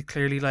meet, and he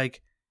clearly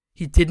like,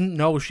 he didn't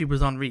know she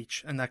was on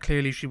Reach, and that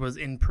clearly she was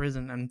in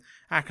prison, and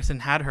Ackerson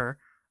had her,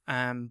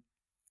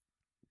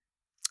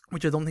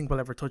 which I don't think we'll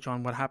ever touch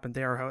on what happened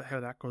there, or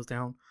how that goes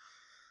down,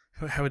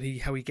 how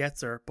he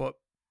gets her. But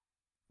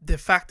the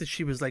fact that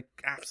she was like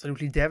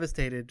absolutely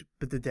devastated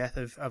with the death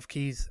of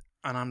Keyes,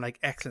 and I'm like,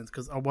 excellent,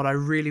 because what I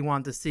really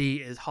want to see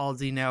is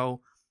Halsey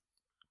now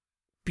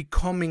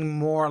becoming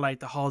more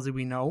like the Halsey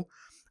we know,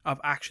 of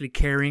actually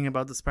caring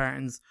about the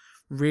Spartans,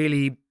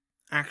 really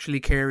actually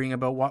caring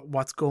about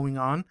what's going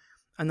on,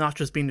 and not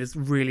just being this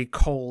really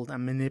cold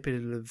and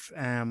manipulative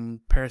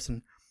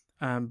person.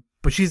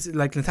 But she's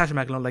like Natasha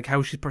McElhone, like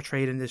how she's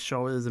portrayed in this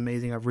show is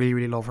amazing. I really,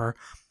 really love her.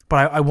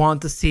 But I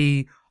want to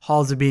see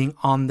Halsey being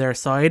on their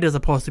side as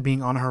opposed to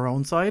being on her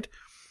own side.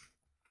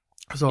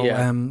 So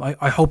yeah.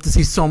 I hope to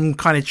see some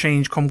kind of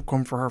change come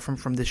for her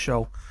from this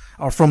show,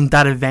 or from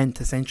that event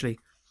essentially.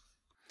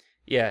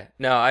 Yeah,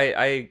 no,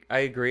 I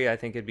agree. I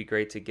think it'd be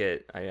great to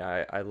get.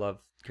 I love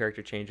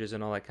character changes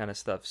and all that kind of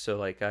stuff. So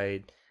like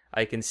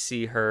I can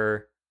see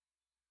her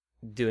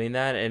doing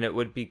that, and it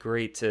would be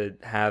great to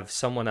have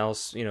someone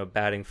else,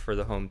 batting for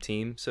the home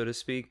team, so to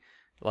speak.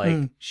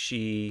 Like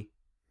she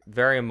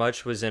very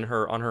much was on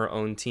her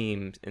own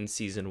team in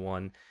season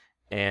 1,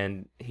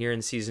 and here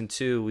in season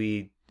 2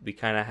 we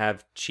kind of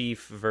have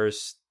Chief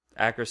versus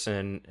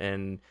Ackerson,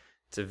 and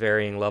to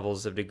varying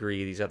levels of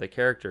degree these other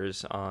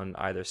characters on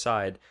either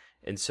side.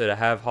 And so to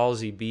have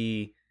Halsey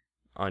be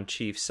on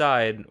Chief's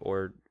side,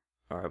 or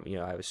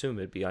I assume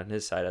it'd be on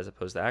his side as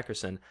opposed to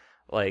Ackerson,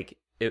 like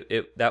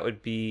that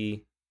would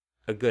be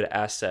a good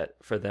asset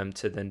for them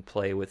to then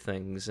play with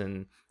things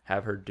and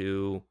have her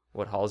do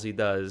what Halsey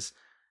does,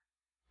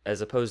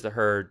 as opposed to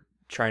her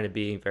trying to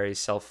be very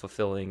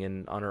self-fulfilling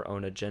and on her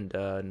own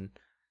agenda. And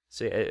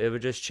so it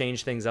would just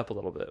change things up a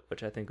little bit,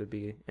 which I think would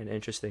be an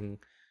interesting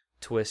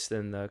twist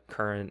in the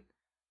current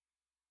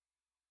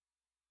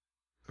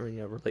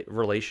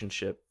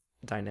relationship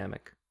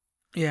dynamic.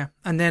 Yeah,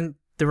 and then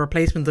the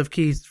replacement of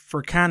Keyes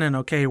for Canon,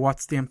 okay,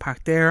 what's the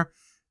impact there?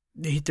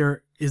 Is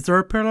there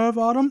a Pillar of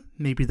Autumn?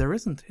 Maybe there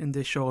isn't in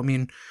this show. I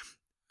mean,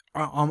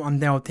 I'm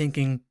now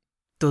thinking,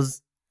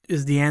 is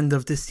the end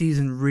of this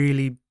season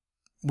really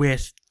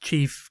with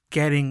Chief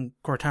getting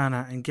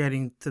Cortana and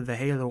getting to the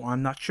Halo?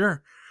 I'm not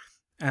sure.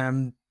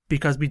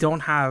 Because we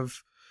don't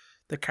have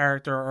the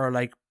character, or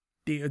like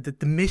the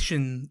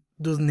mission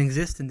doesn't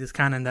exist in this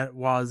canon that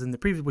was in the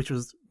previous, which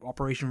was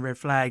Operation Red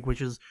Flag,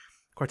 which is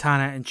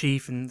Cortana and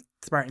Chief and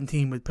Spartan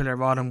team with Pillar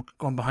of Autumn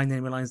going behind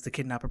enemy lines to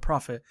kidnap a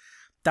prophet.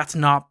 That's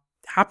not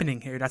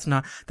happening here.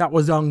 That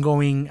was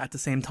ongoing at the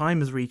same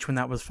time as Reach when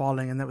that was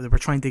falling, and that they were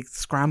trying to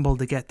scramble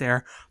to get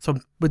there. So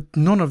with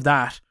none of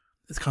that,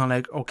 it's kind of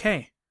like,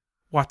 okay,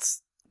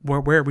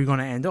 where are we going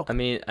to end up? I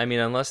mean,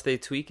 unless they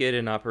tweak it,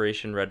 in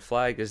Operation Red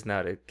Flag is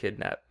now to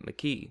kidnap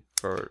McKee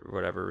for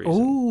whatever reason.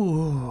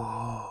 Ooh,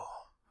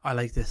 I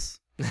like this.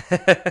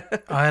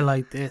 I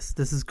like this.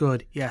 This is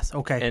good. Yes.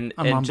 Okay. And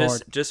I'm on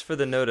board. Just for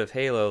the note of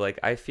Halo, like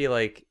I feel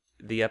like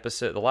the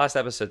last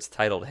episode's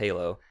titled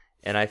Halo,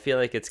 and I feel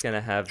like it's going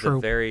to have the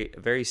very,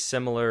 very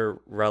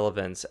similar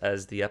relevance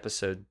as the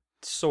episode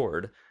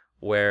Sword,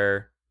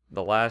 where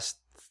the last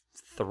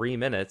 3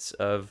 minutes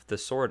of the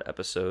sword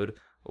episode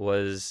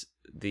was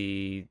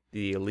the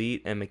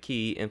Elite and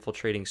McKee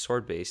infiltrating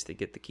sword base to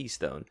get the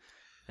keystone,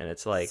 and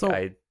it's like So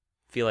I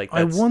feel like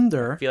I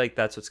wonder.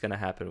 that's what's going to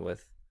happen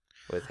with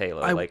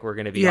Halo. I Like we're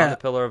going to be on yeah. the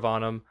Pillar of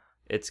Autumn.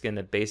 It's going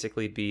to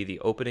basically be the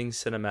opening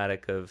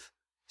cinematic of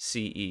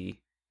CE,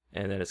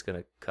 and then it's going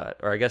to cut.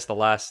 Or I guess the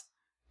last.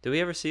 Do we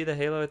ever see the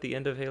Halo at the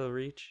end of Halo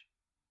Reach?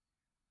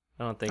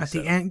 I don't think At so.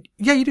 the end,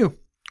 yeah, you do.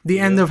 The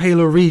You end do? of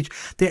Halo Reach,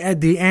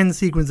 the end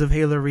sequence of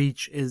Halo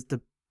Reach is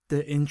the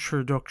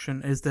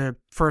introduction, is the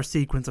first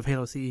sequence of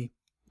Halo CE.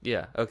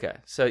 Yeah. Okay.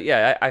 So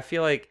yeah, I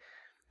feel like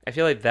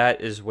that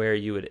is where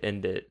you would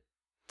end it.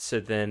 So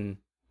then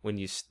when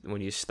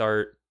you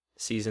start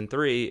season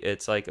 3,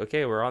 it's like,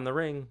 okay, we're on the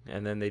ring,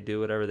 and then they do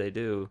whatever they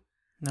do.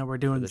 Now we're for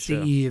doing the CE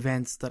show.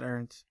 events that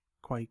aren't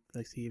quite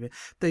like CE events.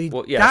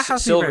 Well, yeah, That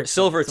has to be very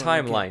silver cool. So,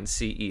 okay. timeline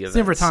CE events.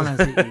 Silver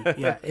timeline CE.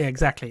 Yeah,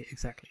 exactly.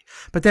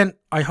 But then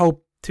I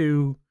hope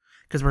to,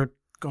 because we're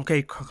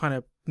okay, kind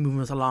of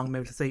moving us along,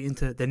 maybe to say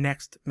into the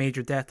next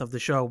major death of the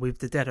show. We've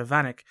the death of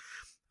Vanek,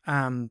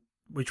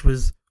 which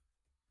was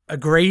a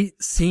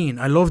great scene.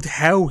 I loved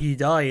how he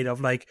died.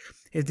 Of like,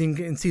 I think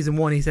in season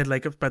 1 he said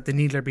like about the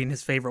needler being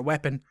his favorite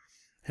weapon,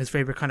 his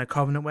favorite kind of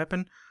covenant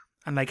weapon,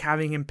 and like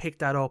having him pick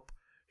that up,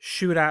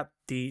 shoot at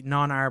the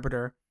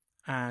non-arbiter,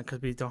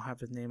 because we don't have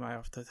his name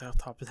off the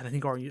top of his head. I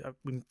think, or we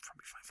probably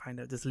find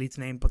out this elite's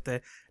name, but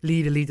the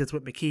elite that's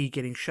with McKee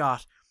getting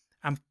shot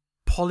and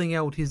pulling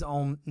out his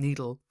own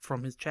needle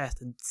from his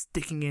chest and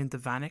sticking it into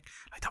Vanek.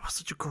 Like, that was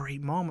such a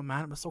great moment,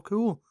 man. It was so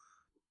cool.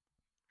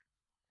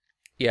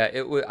 Yeah,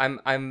 it would.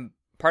 I'm.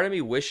 Part of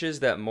me wishes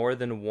that more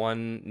than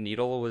one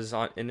needle was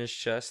in his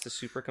chest to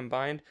super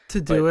combined.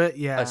 To do it,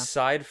 yeah.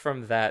 Aside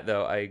from that,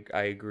 though, I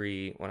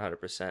agree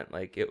 100%.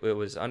 Like it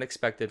was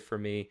unexpected for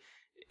me.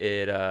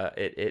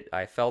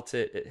 I felt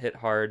it. It hit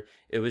hard.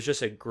 It was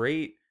just a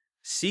great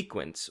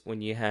sequence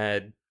when you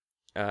had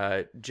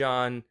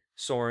John,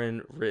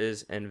 Soren,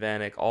 Riz, and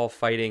Vanek all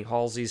fighting.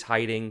 Halsey's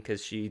hiding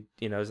because she,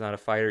 is not a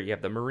fighter. You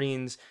have the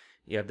Marines,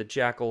 you have the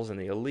Jackals and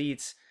the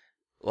Elites.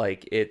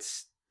 Like it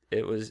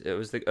was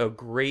a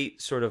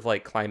great sort of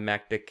like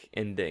climactic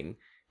ending.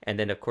 And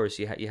then of course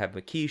you have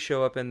McKee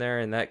show up in there,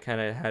 and that kind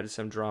of had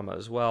some drama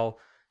as well.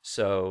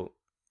 So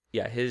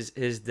yeah, his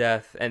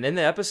death, and then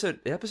the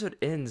episode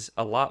ends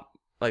a lot,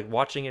 like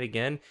watching it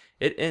again,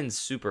 it ends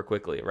super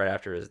quickly right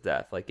after his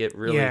death. Like it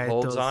really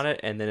holds on it,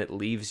 and then it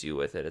leaves you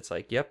with it. It's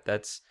like, yep,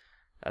 that's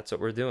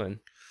what we're doing.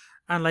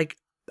 And like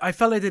I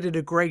felt like they did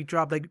a great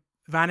job, like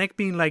Vanek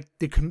being like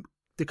the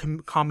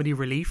comedy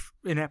relief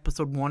in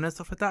episode 1 and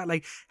stuff like that.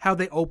 Like how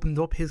they opened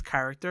up his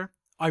character,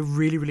 I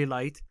really, really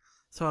liked.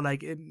 So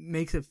like it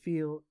makes it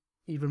feel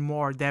even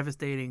more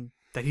devastating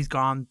that he's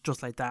gone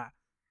just like that.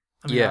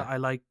 I mean, yeah, I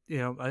like,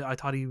 I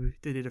thought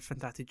they did a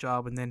fantastic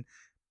job, and then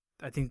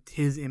I think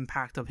his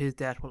impact of his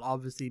death will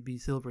obviously be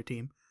Silver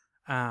Team,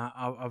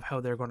 of how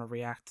they're going to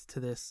react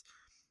to this.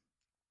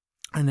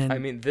 And then I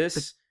mean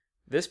this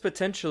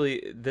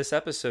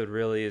episode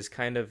really is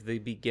kind of the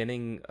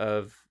beginning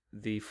of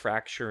the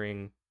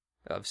fracturing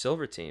of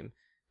Silver Team,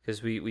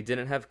 because we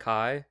didn't have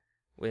Kai,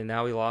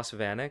 now we lost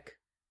Vanek.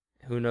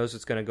 Who knows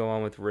what's going to go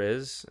on with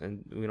Riz,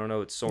 and we don't know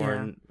what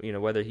Soren,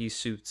 whether he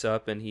suits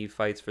up and he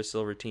fights for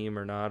Silver Team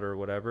or not or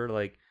whatever.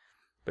 Like,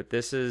 but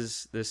this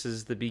is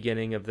the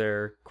beginning of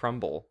their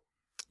crumble.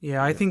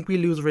 Yeah, I think we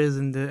lose Riz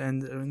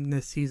in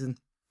this season.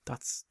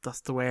 That's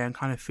the way I'm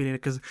kind of feeling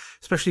it,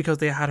 especially because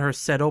they had her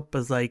set up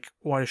as like,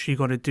 what is she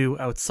going to do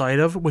outside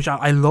of, which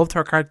I loved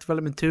her character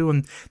development too,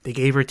 and they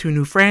gave her 2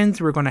 new friends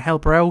who were going to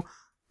help her out.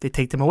 They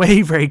take them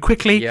away very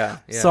quickly. Yeah.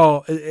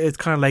 So it's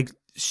kind of like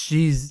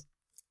she's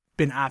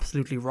been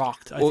absolutely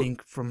rocked, I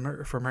think, from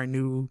her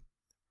new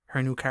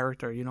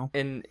character,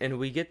 And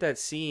we get that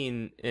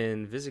scene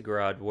in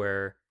Visegrad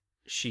where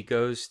she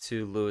goes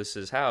to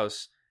Lewis's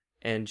house,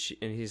 and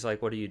he's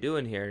like, "What are you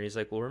doing here?" And he's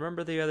like, "Well,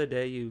 remember the other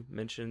day you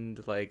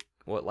mentioned like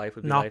what life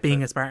would be not like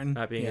being a Spartan,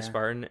 a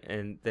Spartan,"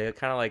 and they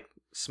kind of like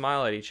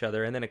smile at each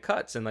other, and then it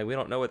cuts, and like we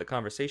don't know what the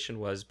conversation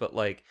was, but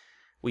like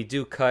we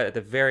do cut at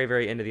the very,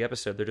 very end of the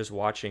episode. They're just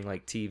watching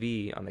like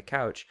TV on the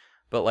couch.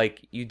 But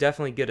like you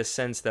definitely get a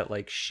sense that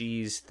like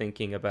she's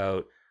thinking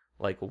about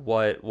like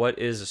what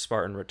is a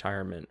Spartan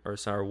retirement,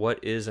 or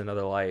what is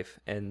another life,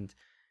 and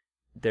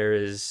there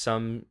is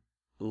some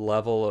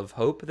level of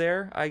hope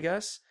there, I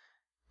guess.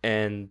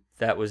 And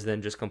that was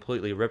then just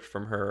completely ripped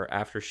from her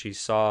after she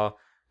saw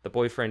the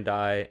boyfriend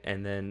die,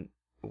 and then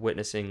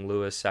witnessing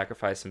Lewis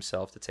sacrifice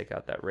himself to take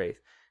out that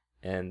wraith.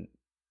 And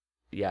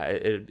yeah,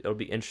 it'll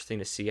be interesting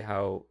to see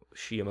how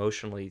she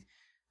emotionally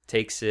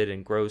takes it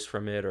and grows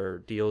from it or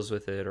deals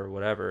with it or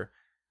whatever,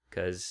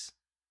 because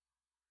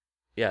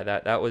yeah,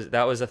 that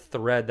was a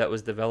thread that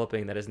was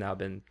developing that has now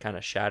been kind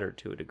of shattered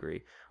to a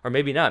degree. Or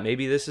maybe not,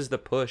 maybe this is the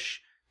push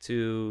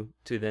to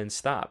then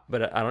stop,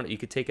 but I don't, you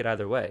could take it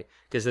either way,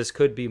 because this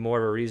could be more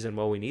of a reason,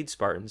 well, we need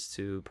Spartans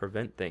to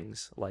prevent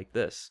things like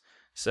this.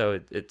 So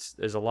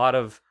there's a lot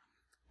of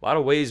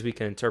ways we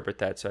can interpret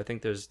that. So I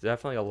think there's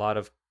definitely a lot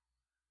of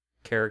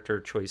character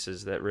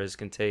choices that Riz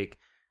can take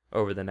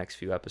over the next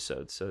few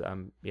episodes. So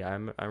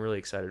I'm really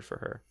excited for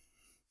her.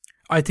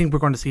 I think we're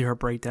going to see her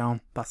break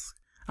down.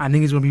 I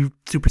think it's going to be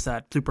super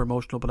sad, super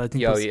emotional, but I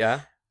think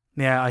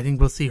I think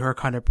we'll see her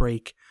kind of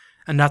break.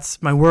 And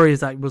that's my worry,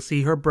 is that we'll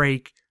see her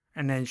break,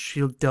 and then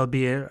there'll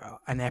be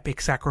an epic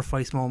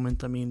sacrifice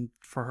moment, I mean,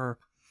 for her.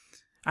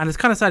 And it's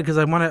kind of sad because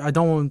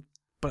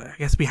but I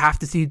guess we have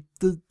to see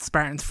the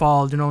Spartans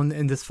fall, you know,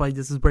 in this fight.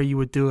 This is where you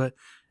would do it,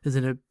 is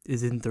in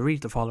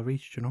the fall of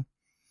Reach, you know?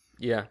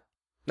 Yeah.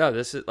 No,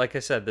 this is, like I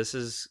said, this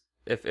is,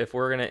 if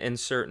we're going to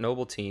insert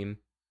Noble Team,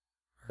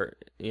 or,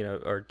 you know,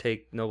 or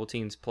take Noble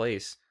Team's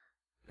place,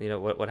 you know,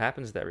 what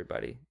happens to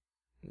everybody?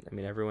 I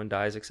mean, everyone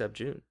dies except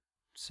June.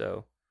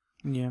 So.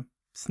 Yeah.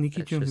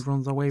 Sneaky June who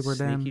runs away with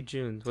them. Sneaky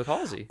June with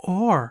Halsey.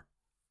 Or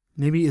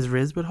maybe is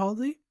Riz with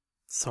Halsey?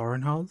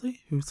 Soren Halsey?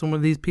 Who some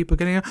of these people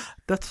getting out?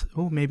 That's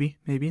maybe.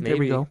 There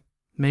we go.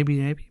 Maybe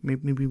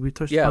we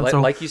touched. Yeah,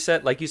 like you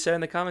said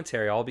in the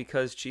commentary, all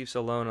because Chief's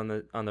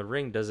alone on the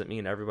ring doesn't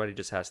mean everybody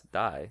just has to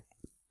die.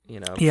 You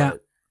know. Yeah.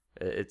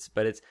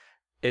 But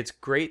it's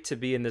great to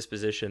be in this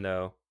position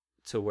though,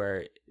 to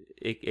where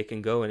it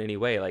can go in any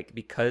way. Like,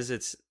 because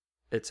it's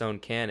its own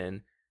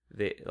canon,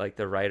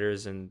 the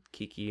writers and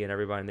Kiki and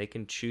everybody, they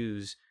can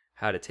choose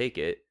how to take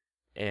it,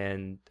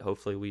 and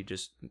hopefully we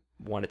just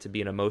want it to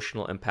be an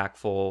emotional,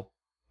 impactful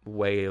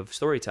way of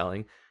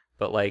storytelling.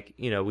 But, like,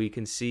 you know, we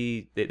can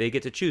see they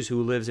get to choose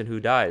who lives and who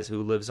dies,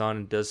 who lives on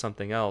and does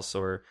something else,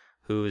 or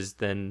who is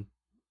then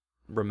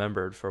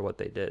remembered for what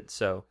they did.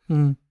 So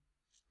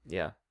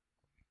yeah,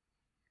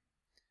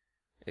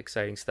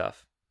 exciting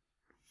stuff.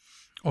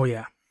 Oh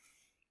yeah.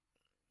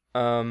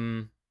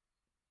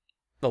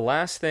 The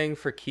last thing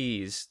for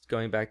Keys,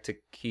 going back to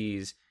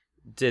Keys,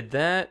 did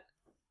that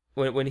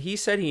when he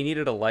said he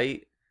needed a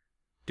light,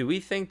 do we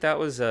think that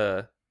was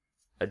a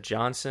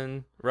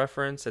Johnson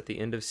reference at the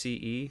end of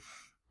CE,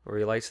 where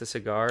he lights the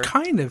cigar?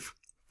 Kind of.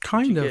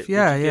 Did you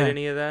get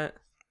any of that?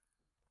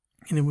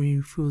 And when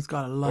you fools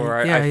got a light. Or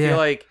I feel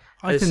like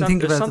there's something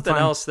the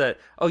else that.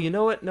 Oh, you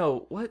know what?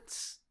 No,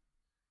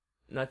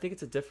 I think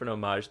it's a different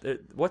homage.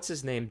 What's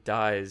his name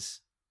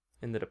dies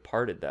in The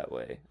Departed that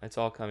way. It's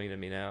all coming to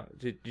me now.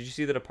 Did you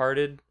see The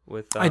Departed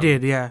with? I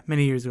did, yeah,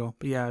 many years ago.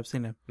 But yeah, I've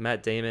seen it.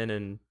 Matt Damon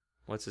and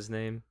what's his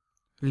name?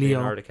 Leo.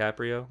 Leonardo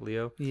DiCaprio.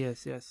 Leo.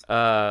 Yes.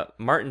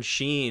 Martin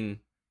Sheen,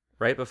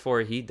 right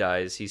before he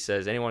dies, he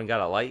says, "Anyone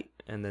got a light?"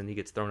 And then he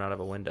gets thrown out of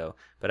a window.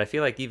 But I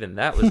feel like even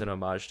that was an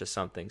homage to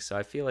something. So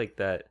I feel like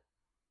that.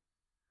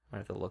 I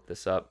have to look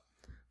this up.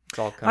 It's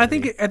all I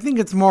think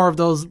it's more of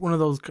one of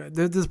those.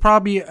 There's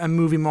probably a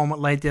movie moment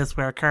like this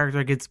where a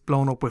character gets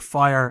blown up with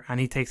fire and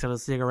he takes out a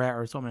cigarette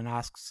or something and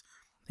asks.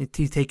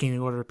 He's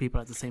taking other people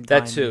at the same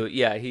time. That too,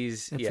 yeah. He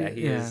is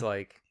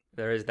like,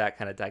 there is that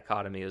kind of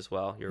dichotomy as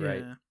well. You're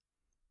right.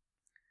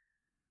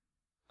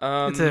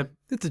 It's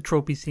a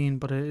tropey scene,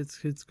 but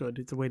it's good.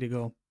 It's a way to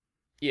go.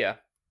 Yeah.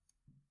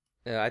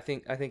 Yeah, I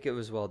think it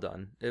was well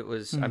done. It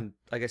was. I'm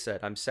like I said,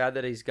 I'm sad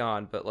that he's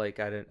gone, but like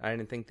I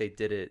didn't think they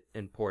did it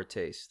in poor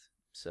taste.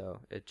 So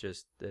it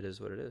is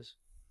what it is.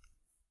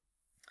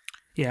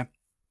 Yeah.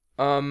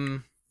 All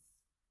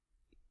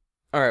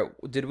right.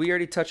 Did we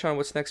already touch on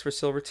what's next for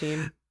Silver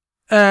Team?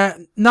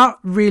 Not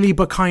really,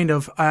 but kind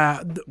of.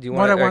 Do you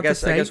want? I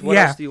guess what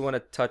else do you want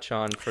to touch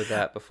on for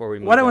that before we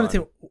move on? What I want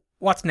to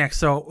what's next?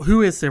 So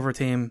who is Silver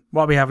Team?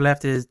 What we have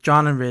left is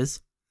John and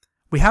Riz.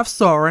 We have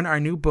Soren, our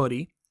new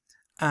buddy.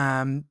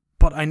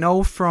 But I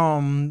know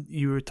from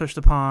you touched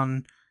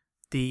upon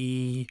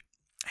the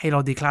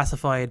Halo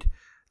Declassified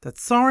that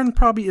Soren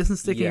probably isn't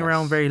sticking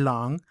around very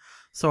long.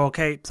 So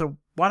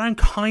what I'm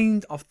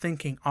kind of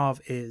thinking of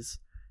is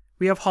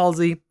we have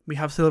Halsey, we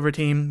have Silver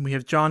Team, we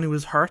have John who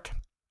is hurt,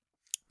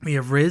 we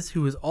have Riz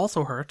who is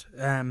also hurt,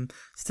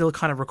 still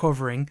kind of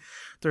recovering.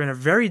 They're in a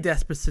very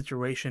desperate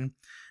situation,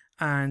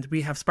 and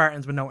we have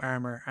Spartans with no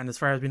armor, and as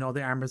far as we know,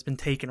 the armor has been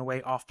taken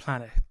away off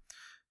planet.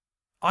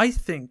 I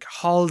think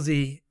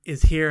Halsey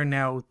is here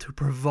now to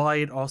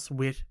provide us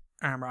with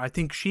armor. I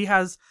think she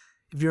has,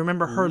 if you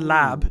remember, her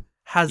lab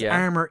has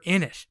armor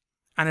in it,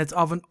 and it's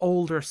of an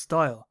older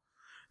style.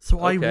 So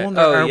I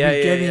wonder,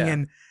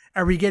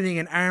 are we getting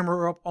an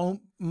armor up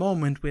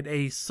moment with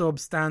a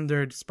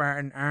substandard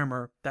Spartan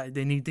armor that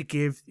they need to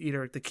give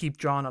either to keep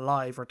John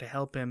alive or to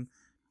help him,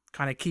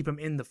 kind of keep him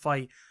in the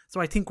fight? So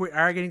I think we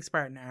are getting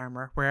Spartan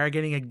armor. We are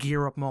getting a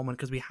gear up moment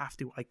because we have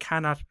to.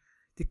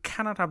 They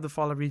cannot have the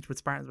Fall of Reach with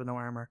Spartans with no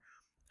armor.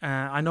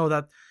 I know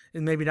that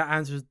maybe that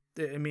answers.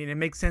 I mean, it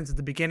makes sense at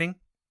the beginning.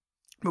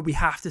 But we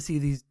have to see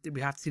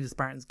the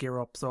Spartans gear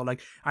up. So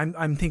like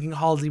I'm thinking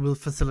Halsey will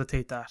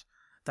facilitate that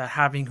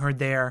having her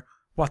there.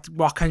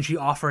 What can she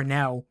offer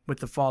now with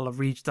the Fall of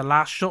Reach? The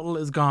last shuttle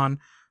is gone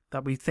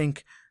that we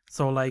think.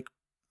 So like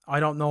I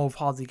don't know if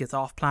Halsey gets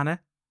off planet.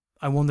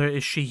 I wonder,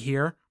 is she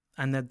here,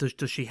 and then does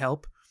she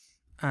help?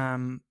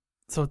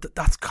 So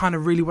that's kind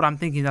of really what I'm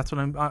thinking. That's what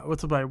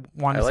I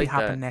want to see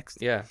happen next.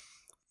 Yeah,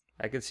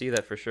 I could see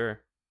that for sure.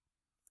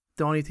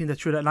 The only thing that's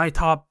true, and I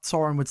thought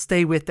Soren would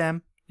stay with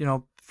them, you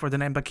know, for the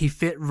name, but he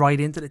fit right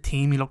into the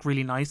team. He looked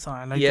really nice.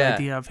 I like the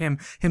idea of him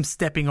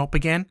stepping up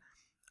again.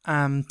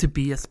 to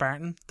be a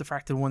Spartan. The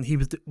fact that he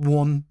was the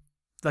one,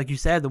 like you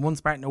said, the one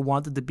Spartan who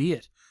wanted to be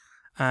it,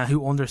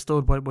 who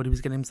understood what he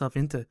was getting himself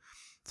into.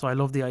 So I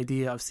love the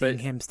idea of seeing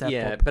him step up.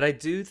 Yeah, but I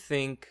do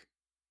think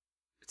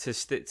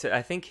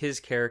I think his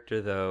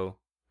character though,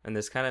 and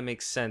this kind of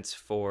makes sense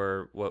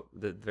for what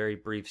the very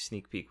brief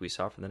sneak peek we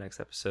saw for the next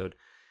episode.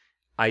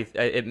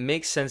 It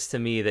makes sense to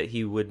me that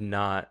he would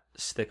not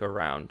stick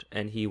around,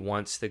 and he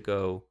wants to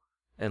go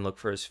and look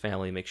for his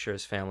family, make sure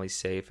his family's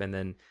safe, and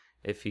then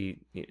if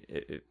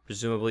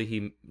presumably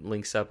he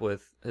links up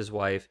with his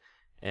wife,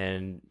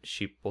 and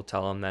she will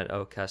tell him that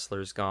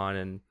Kessler's gone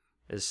and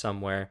is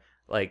somewhere.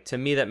 Like, to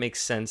me, that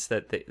makes sense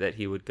that that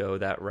he would go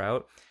that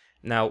route.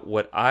 Now,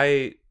 what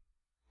I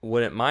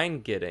wouldn't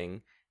mind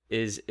getting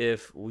is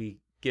if we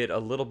get a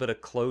little bit of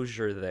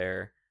closure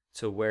there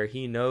to where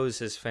he knows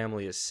his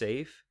family is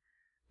safe,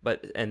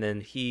 and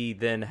then he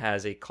then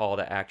has a call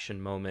to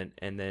action moment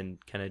and then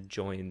kind of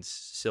joins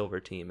Silver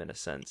Team in a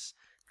sense.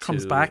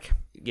 Comes back.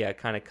 Yeah,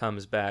 kind of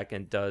comes back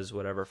and does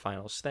whatever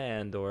final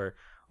stand or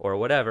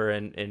whatever,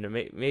 and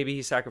maybe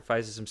he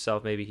sacrifices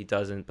himself, maybe he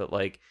doesn't, but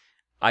like,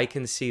 I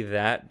can see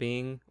that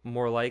being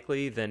more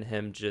likely than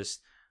him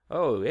just,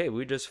 oh, hey,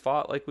 we just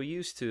fought like we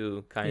used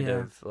to, kind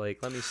of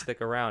like, let me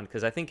stick around,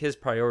 because I think his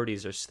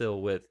priorities are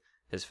still with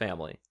his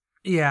family.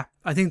 Yeah,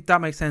 I think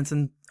that makes sense,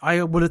 and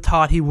I would have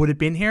thought he would have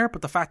been here,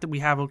 but the fact that we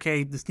have,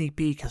 the sneak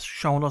peek has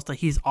shown us that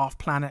he's off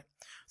planet,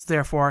 so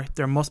therefore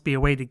there must be a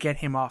way to get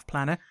him off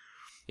planet.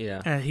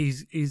 Yeah.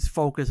 His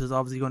focus is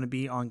obviously going to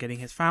be on getting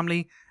his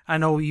family. I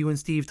know you and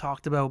Steve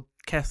talked about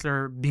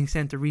Kessler being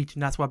sent to Reach,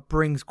 and that's what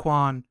brings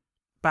Kwan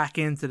back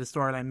into the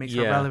storyline, makes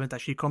her relevant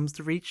that she comes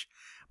to Reach.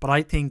 But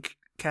I think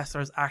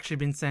Kessler's actually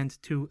been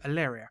sent to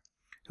Ilaria,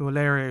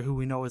 who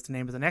we know is the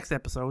name of the next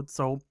episode.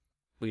 So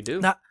we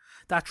do.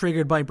 That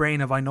triggered my brain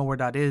of, I know where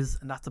that is,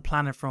 and that's the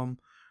planet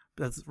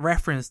that's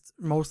referenced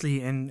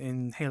mostly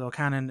in Halo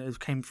canon. It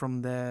came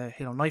from the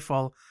Halo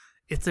Nightfall.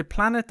 It's a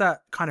planet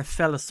that kind of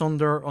fell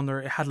asunder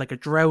it had like a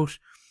drought.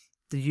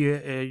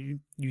 You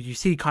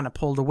see kind of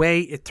pulled away.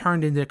 It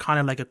turned into kind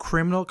of like a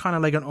criminal, kind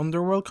of like an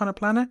underworld kind of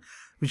planet,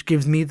 which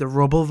gives me the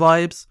rubble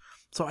vibes.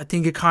 So I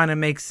think it kind of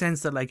makes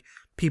sense that like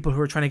people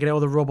who are trying to get out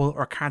of the rubble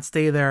or can't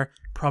stay there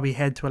probably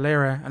head to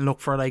Illyria and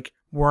look for like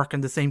work in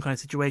the same kind of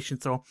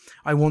situation. So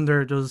I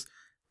wonder, does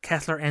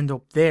Kessler end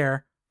up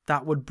there?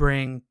 That would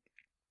bring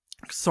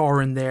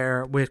Soren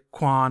there with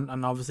Kwan,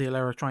 and obviously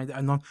Illyria trying to,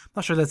 I'm not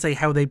sure, let's say,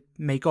 how they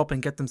make up and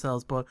get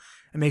themselves, but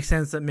it makes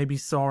sense that maybe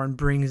Soren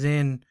brings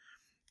in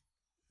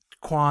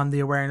Kwan the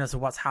awareness of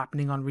what's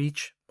happening on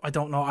Reach. I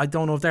don't know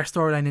if their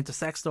storyline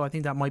intersects, though. I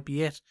think that might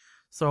be it.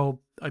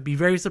 So I'd be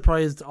very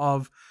surprised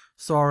of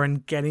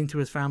Soren getting to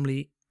his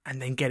family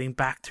and then getting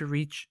back to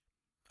Reach.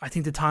 I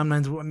think the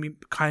timelines,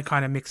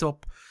 kind of mix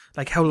up.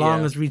 Like, how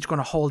long is Reach going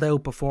to hold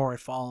out before it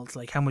falls?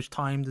 Like, how much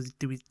time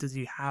does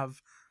he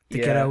have to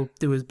get out,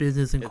 do his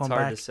business, and come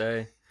back? It's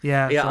hard to say.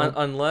 Yeah.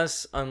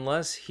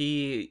 Unless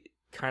he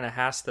kind of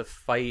has to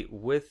fight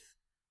with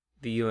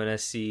the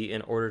UNSC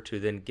in order to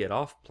then get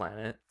off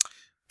planet.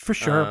 For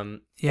sure.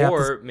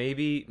 Or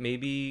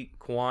maybe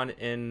Kwan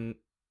and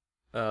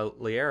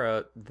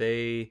Liara,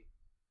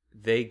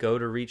 they go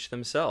to Reach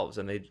themselves,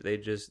 and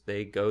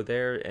they go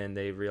there and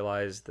they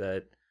realize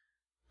that,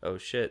 oh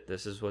shit,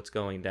 this is what's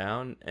going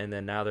down, and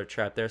then now they're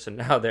trapped there. So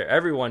now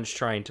everyone's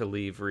trying to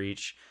leave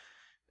Reach.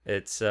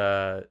 It's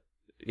I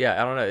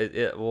don't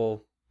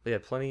know.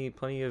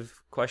 Plenty of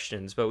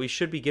questions, but we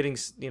should be getting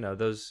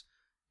those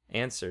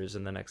answers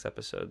in the next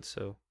episode.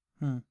 So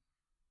we'll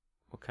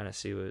kind of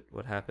see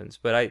what happens.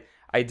 But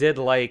I did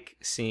like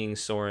seeing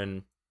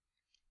Soren,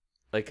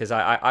 like, because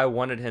I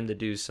wanted him to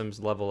do some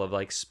level of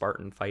like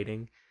Spartan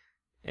fighting,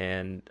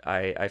 and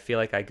I feel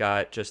like I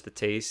got just a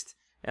taste,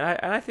 and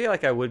I feel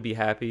like I would be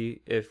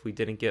happy if we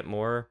didn't get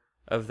more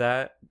of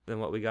that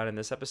than what we got in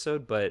this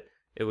episode, but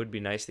it would be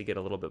nice to get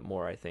a little bit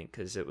more, I think,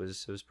 because it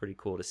was pretty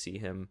cool to see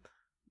him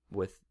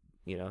with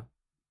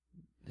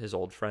his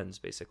old friends,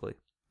 basically.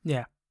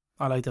 Yeah,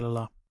 I liked it a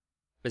lot.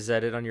 Is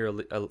that it on your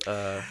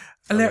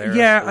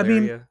I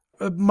mean,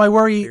 my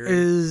worry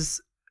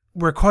is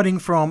we're cutting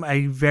from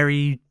a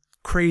very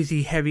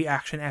crazy heavy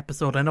action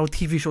episode. I know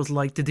TV shows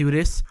like to do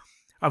this,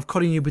 of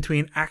cutting you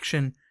between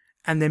action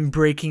and then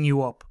breaking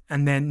you up,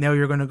 and then now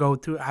you're going to go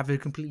to have a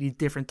completely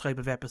different type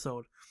of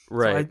episode.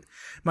 Right. So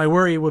my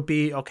worry would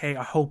be, okay,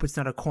 I hope it's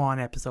not a Kwan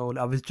episode.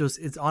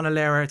 It's on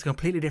Illyria, it's a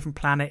completely different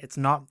planet, it's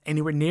not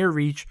anywhere near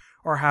Reach,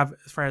 or have,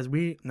 as far as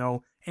we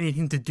know,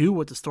 anything to do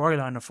with the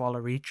storyline of Fall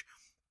of Reach.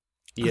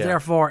 Yeah.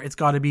 Therefore, it's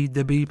got to be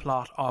the B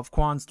plot of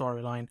Kwan's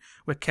storyline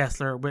with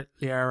Kessler, with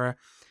Liara,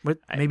 with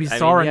maybe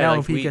Soren now,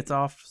 like, if he gets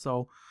off.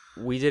 So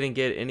we didn't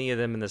get any of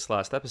them in this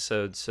last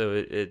episode, so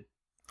it's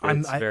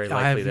very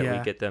likely that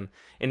we get them.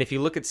 And if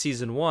you look at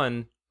season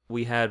 1,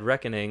 we had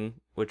Reckoning,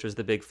 which was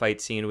the big fight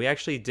scene. We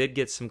actually did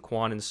get some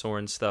Kwan and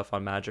Soren stuff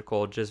on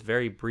Magical, just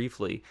very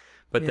briefly.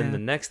 But then the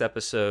next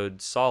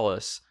episode,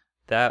 Solace,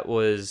 that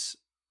was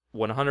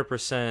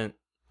 100%,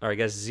 or I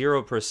guess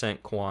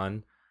 0%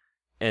 Kwan.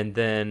 And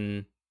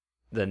then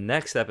the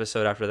next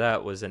episode after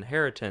that was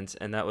Inheritance,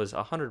 and that was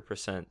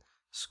 100%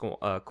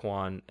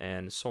 Quan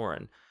and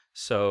Soren.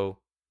 So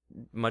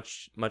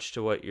much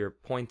to what your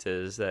point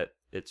is, that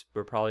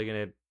we're probably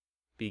going to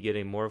be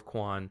getting more of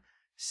Quan,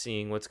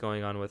 seeing what's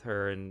going on with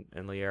her and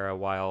Liara,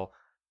 while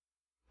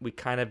we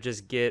kind of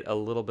just get a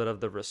little bit of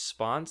the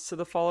response to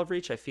the fall of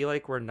Reach. I feel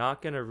like we're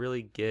not going to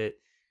really get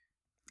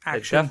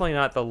action. Definitely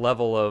not the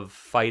level of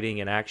fighting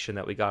and action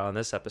that we got on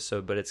this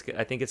episode, but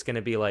I think it's going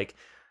to be like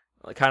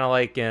kind of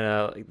like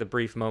in the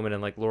brief moment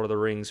in like Lord of the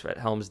Rings at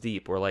Helm's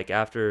Deep, where like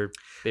after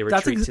they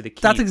retreat to the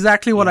keep. That's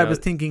exactly what I was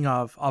thinking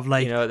of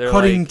like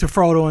cutting to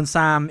Frodo and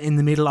Sam in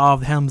the middle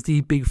of Helm's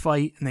Deep big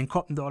fight, and then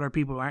cutting to other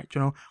people, right?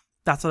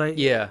 That's what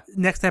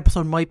next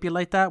episode might be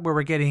like that, where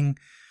we're getting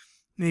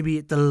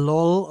maybe the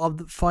lull of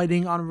the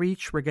fighting on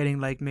Reach. We're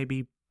getting like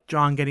maybe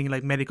John getting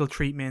like medical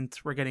treatment.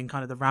 We're getting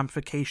kind of the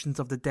ramifications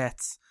of the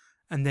deaths,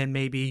 and then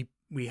maybe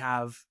we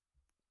have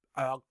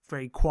a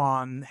very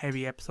Quan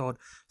heavy episode.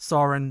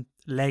 Soren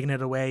legging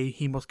it away.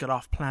 He must get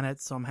off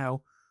planet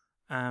somehow.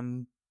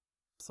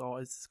 So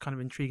it's kind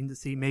of intriguing to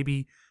see.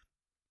 Maybe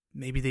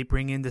they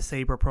bring in the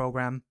Saber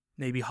program.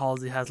 Maybe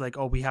Halsey has like,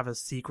 oh, we have a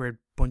secret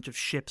bunch of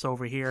ships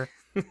over here,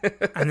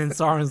 and then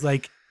Soren's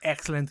like,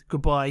 excellent,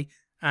 goodbye,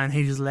 and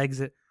he just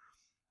legs it.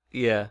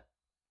 Yeah,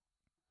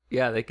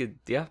 they could.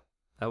 Yeah,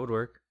 that would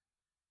work.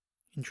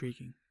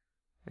 Intriguing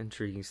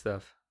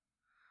stuff.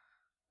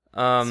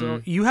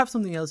 So you have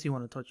something else you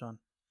want to touch on?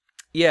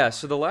 Yeah,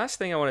 so the last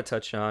thing I want to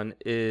touch on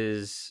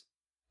is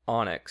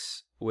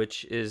Onyx,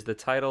 which is the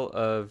title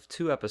of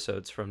 2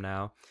 episodes from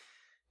now,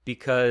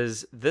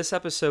 because this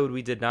episode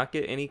we did not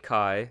get any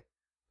Kai.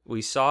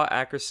 We saw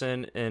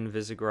Ackerson and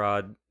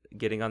Visegrad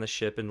getting on the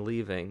ship and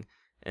leaving,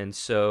 and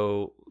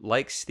so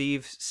like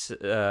Steve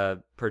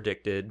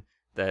predicted,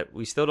 that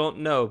we still don't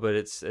know, but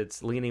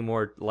it's leaning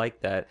more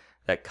like that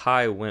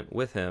Kai went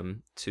with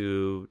him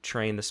to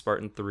train the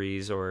Spartan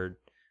 3s or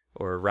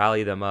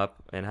rally them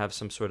up and have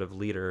some sort of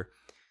leader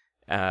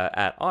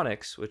at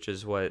Onyx, which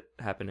is what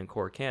happened in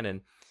core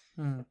canon.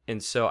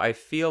 And so I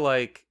feel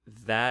like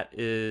that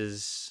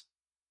is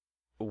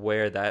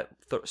where that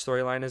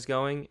storyline is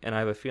going, and I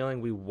have a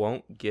feeling we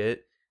won't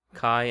get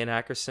Kai and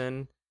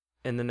Ackerson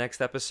in the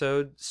next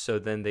episode, so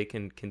then they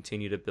can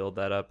continue to build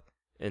that up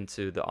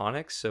into the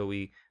Onyx. So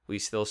we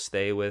still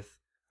stay with,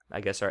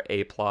 I guess, our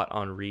A plot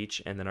on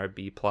Reach, and then our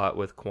B plot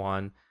with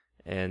Quan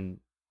and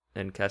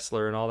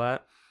Kessler and all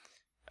that.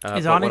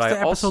 Is Onyx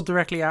the episode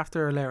directly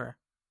after Lara?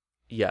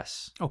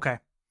 Yes. Okay.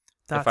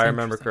 If I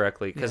remember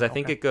correctly, because I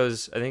think it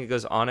goes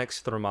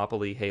Onyx,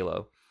 Thermopylae,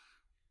 Halo.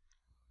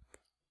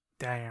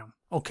 Damn.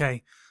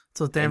 Okay.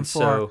 So then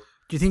do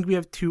you think we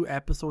have 2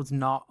 episodes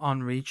not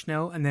on Reach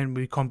now, and then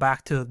we come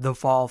back to the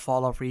fall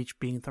of Reach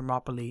being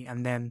Thermopylae,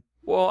 and then?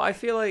 Well, I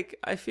feel like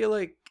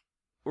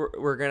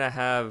we're gonna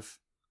have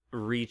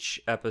Reach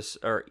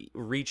episode or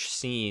Reach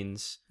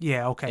scenes.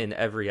 Yeah. Okay. In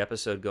every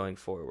episode going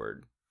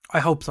forward. I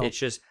hope so.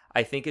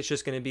 I think it's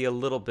just going to be a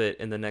little bit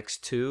in the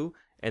next 2,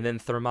 and then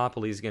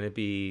Thermopylae is going to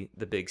be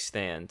the big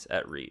stand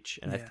at Reach,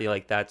 and I feel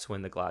like that's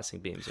when the glassing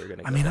beams are going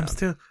to go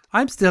down.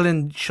 I'm still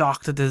in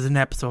shock that there's an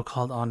episode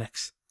called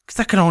Onyx, because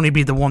that can only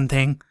be the one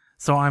thing.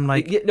 So I'm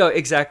like, no,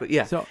 exactly,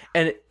 yeah. So,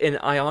 and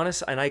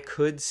I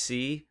could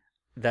see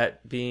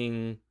that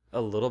being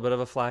a little bit of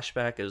a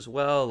flashback as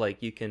well.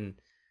 Like you can,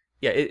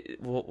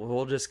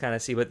 we'll just kind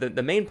of see. But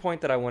the main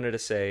point that I wanted to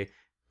say,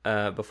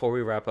 before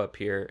we wrap up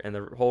here, and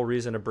the whole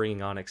reason of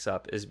bringing Onyx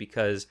up is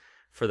because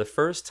for the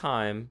first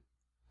time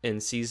in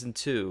season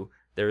 2,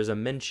 there is a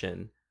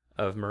mention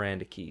of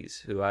Miranda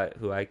Keyes, who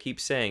I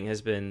keep saying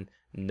has been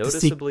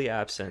noticeably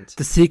absent.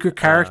 The secret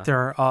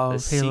character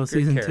of Halo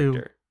season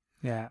 2.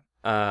 Yeah.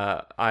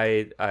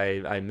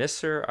 I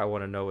miss her. I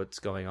want to know what's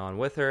going on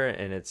with her,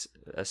 and it's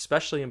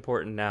especially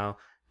important now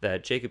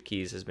that Jacob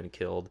Keyes has been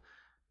killed.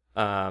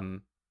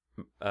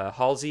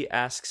 Halsey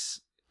asks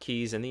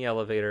Keyes in the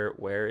elevator,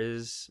 where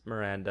is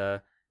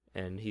Miranda?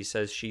 And he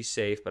says she's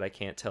safe, but I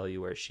can't tell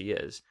you where she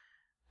is.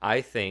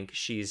 I think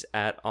she's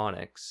at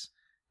Onyx,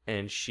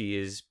 and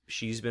she's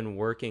been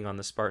working on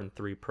the Spartan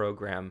 3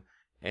 program,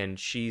 and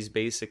she's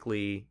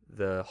basically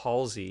the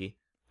Halsey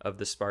of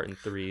the Spartan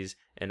 3s,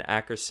 and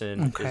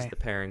Ackerson is the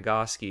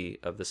Parangoski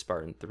of the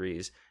Spartan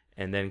 3s,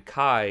 and then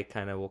Kai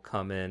kind of will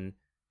come in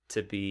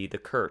to be the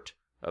Kurt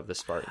of the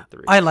Spartan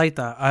 3s. I like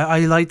that. I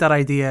like that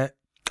idea.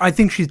 I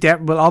think she's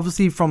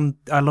obviously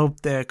I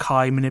love the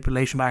Kai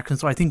manipulation by Ackerson,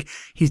 so I think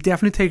he's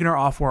definitely taken her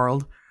off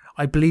world.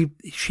 I believe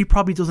she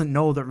probably doesn't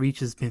know that Reach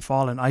has been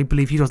fallen. I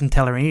believe he doesn't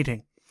tell her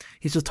anything.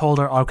 He's just told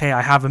her, okay,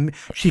 I have him.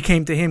 She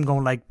came to him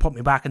going like, put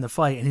me back in the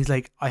fight, and he's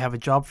like, I have a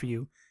job for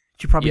you.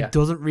 She probably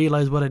doesn't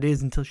realize what it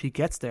is until she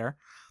gets there,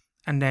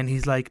 and then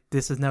he's like,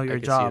 this is now your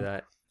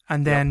job.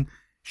 And then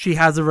she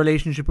has a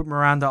relationship with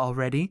Miranda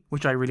already,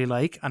 which I really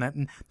like,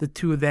 and the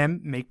two of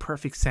them make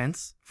perfect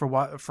sense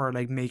for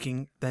like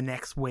making the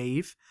next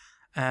wave.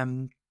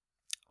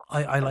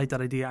 I like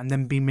that idea, and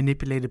then being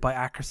manipulated by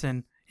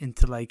Ackerson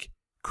into like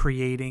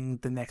creating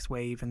the next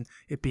wave and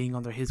it being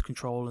under his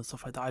control and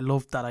stuff like that. I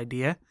love that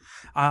idea.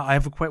 I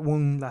have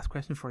one last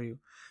question for you.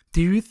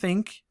 Do you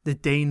think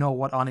that they know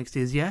what Onyx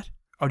is yet,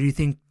 or do you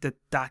think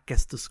that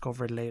gets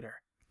discovered later?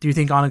 do you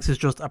think Onyx is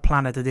just a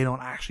planet that they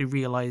don't actually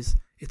realize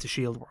it's a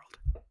shield world?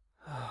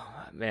 Oh,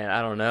 man,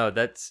 I don't know.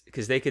 That's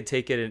because they could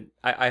take it in.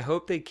 I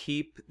hope they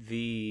keep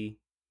the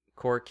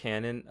core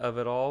canon of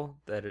it all,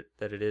 that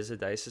it is a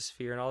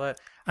disosphere and all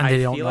that. And they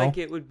I don't feel know? like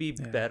it would be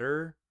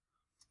better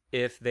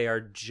if they are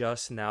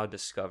just now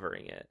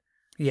discovering it.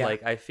 Yeah.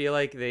 Like, I feel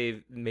like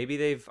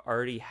they've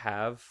already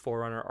have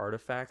Forerunner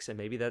artifacts, and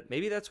maybe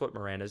that's what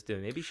Miranda's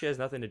doing. Maybe she has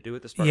nothing to do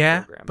with the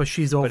Spartan program. But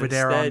she's over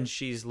there instead on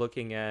she's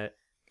looking at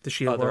the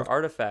shield other world.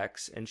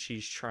 artifacts, and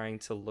she's trying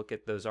to look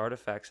at those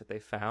artifacts that they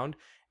found.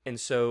 And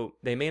so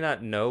they may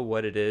not know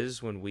what it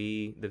is when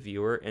we, the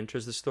viewer,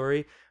 enters the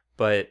story,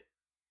 but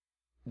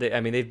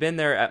they've been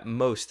there at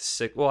most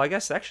 6. Well, I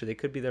guess actually they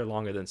could be there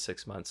longer than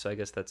 6 months. So I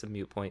guess that's a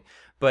moot point.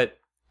 But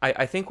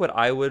I think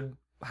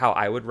how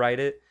I would write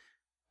it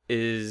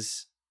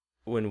is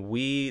when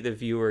we, the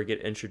viewer, get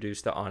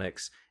introduced to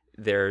Onyx,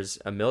 there's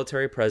a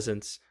military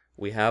presence.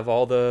 We have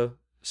all the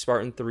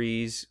Spartan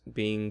 3s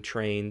being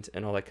trained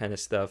and all that kind of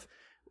stuff.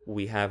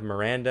 We have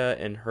Miranda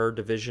and her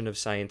division of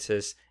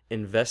scientists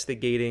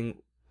investigating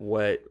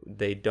what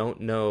they don't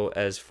know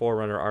as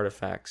Forerunner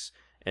artifacts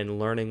and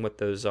learning what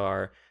those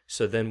are.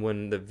 So then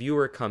when the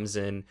viewer comes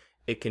in,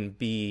 it can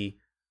be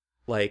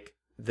like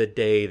the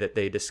day that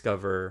they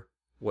discover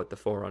what the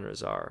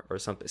Forerunners are, or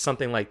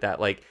something like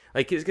that. Like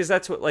because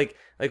that's what like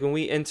when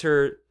we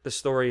enter the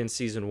story in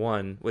season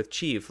 1 with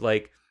Chief,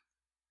 like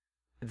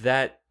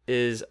that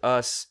is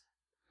us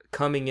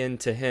coming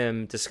into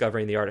him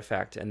discovering the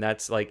artifact. And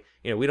that's like,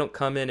 we don't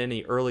come in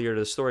any earlier to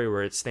the story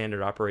where it's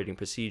standard operating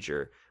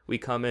procedure. We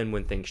come in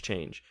when things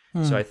change.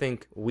 So I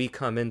think we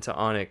come into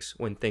Onyx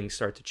when things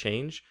start to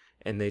change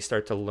and they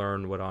start to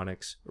learn what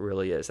Onyx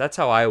really is. That's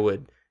how I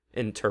would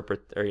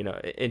interpret or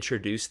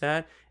introduce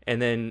that.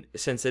 And then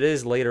since it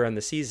is later in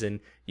the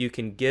season, you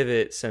can give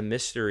it some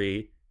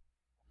mystery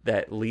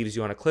that leaves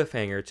you on a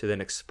cliffhanger to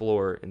then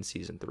explore in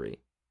season 3.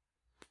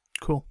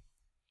 Cool.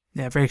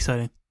 Yeah, very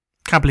exciting.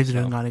 Can't believe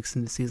they're doing Onyx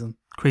in this season.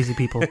 Crazy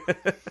people.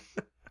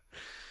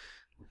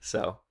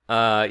 So,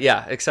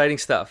 yeah, exciting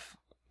stuff.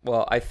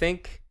 Well, I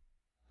think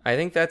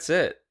that's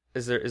it.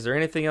 Is there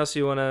anything else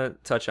you want to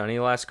touch on? Any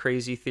last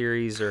crazy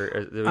theories, or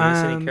did we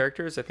miss any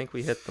characters? I think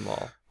we hit them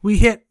all. We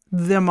hit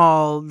them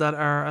all that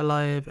are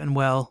alive and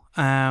well.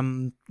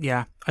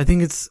 Yeah, I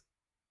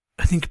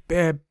think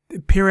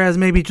Perez,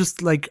 maybe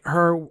just like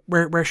her,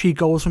 where she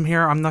goes from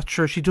here. I'm not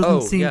sure. She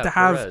doesn't seem to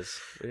have. Perez.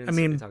 We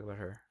didn't talk about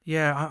her.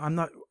 Yeah, I'm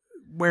not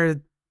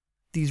where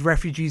these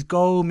refugees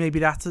go. Maybe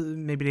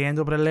maybe they end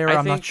up at a Lyra.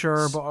 I'm not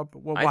sure, but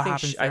what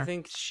happens there? I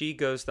think she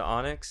goes to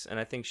Onyx, and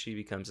I think she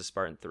becomes a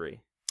Spartan 3.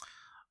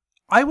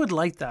 I would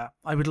like that.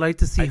 I would like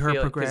to see her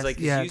progress.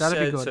 Yeah, that'd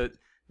be good. So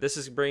this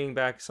is bringing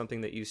back something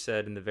that you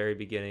said in the very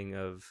beginning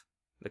of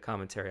the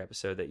commentary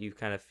episode, that you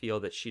kind of feel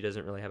that she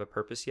doesn't really have a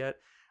purpose yet.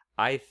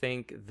 I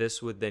think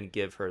this would then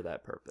give her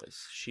that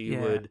purpose.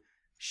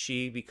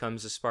 She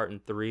becomes a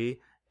Spartan 3,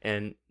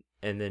 and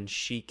then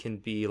she can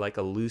be like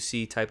a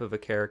Lucy type of a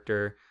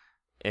character,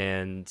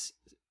 and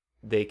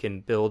they can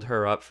build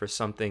her up for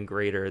something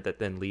greater that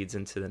then leads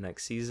into the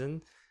next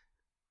season.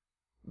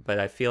 But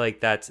I feel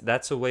like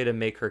that's a way to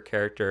make her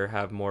character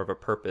have more of a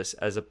purpose,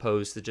 as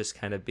opposed to just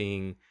kind of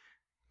being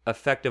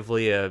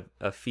effectively a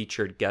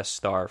featured guest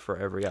star for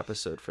every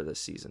episode for this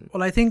season.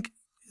 Well, I think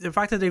the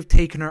fact that they've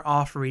taken her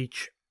off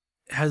Reach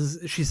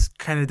she's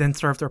kind of then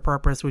served her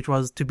purpose, which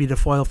was to be the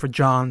foil for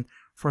John,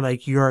 for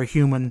like, you're a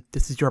human,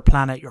 this is your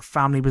planet, your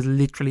family was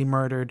literally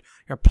murdered,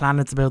 your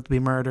planet's about to be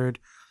murdered.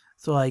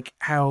 So like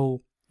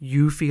how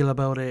you feel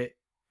about it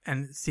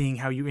and seeing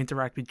how you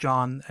interact with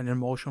John, an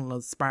emotional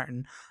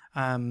Spartan,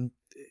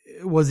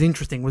 was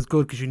interesting, was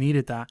good, because you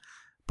needed that.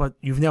 But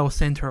you've now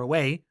sent her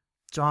away.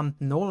 John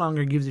no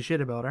longer gives a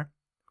shit about her.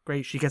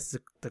 Great, she gets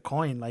the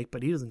coin, like,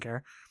 but he doesn't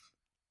care.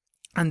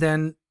 And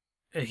then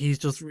he's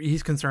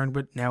concerned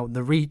with now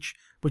the Reach,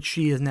 but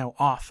she is now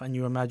off, and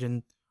you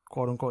imagine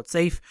quote unquote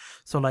safe.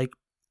 So like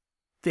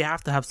they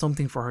have to have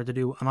something for her to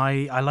do, and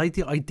I like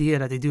the idea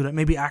that they do that.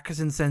 Maybe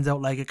Ackerson sends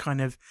out like a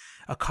kind of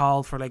a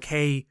call for like,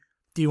 hey,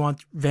 do you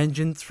want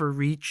vengeance for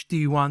Reach? Do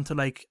you want to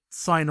like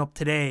sign up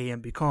today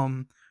and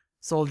become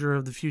soldier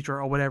of the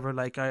future or whatever?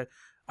 Like I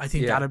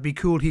think that'd be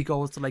cool. He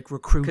goes to like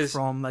recruit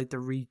from like the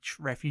Reach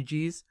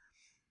refugees.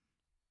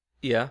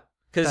 Yeah,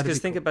 because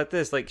think cool. about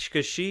this, like,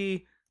 because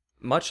she,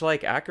 much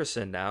like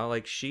Ackerson now,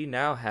 like she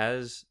now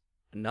has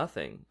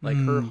nothing. Like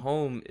her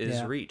home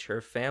is Reach. Her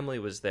family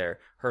was there.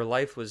 Her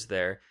life was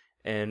there,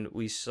 and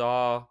we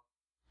saw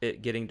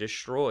it getting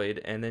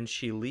destroyed. And then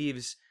she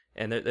leaves,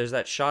 and there's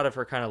that shot of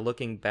her kind of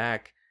looking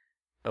back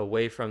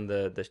away from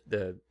the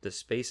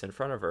space in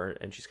front of her,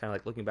 and she's kind of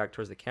like looking back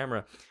towards the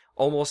camera,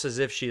 almost as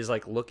if she is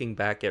like looking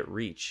back at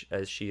Reach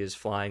as she is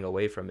flying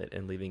away from it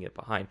and leaving it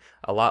behind.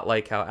 A lot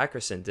like how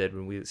Ackerson did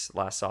when we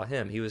last saw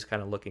him. He was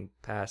kind of looking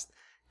past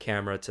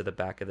camera to the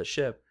back of the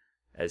ship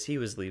as he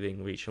was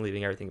leaving Reach and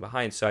leaving everything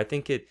behind. So I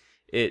think it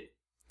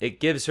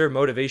gives her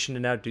motivation to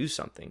now do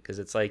something, because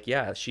it's like,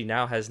 yeah, she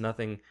now has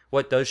nothing.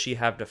 What does she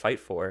have to fight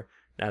for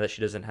now that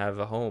she doesn't have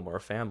a home or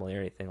a family or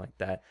anything like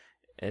that?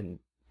 And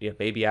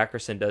maybe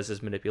Ackerson does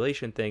his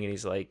manipulation thing, and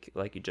he's like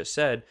you just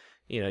said,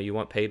 you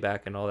want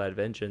payback and all that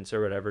vengeance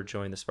or whatever,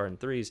 join the Spartan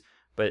Threes.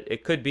 But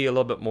it could be a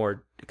little bit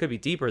more, it could be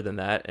deeper than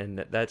that,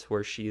 and that's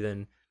where she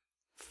then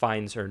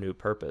finds her new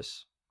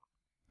purpose.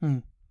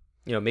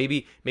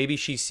 Maybe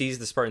she sees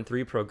the Spartan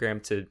 3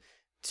 program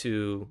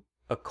to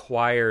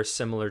acquire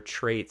similar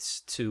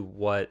traits to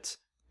what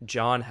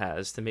John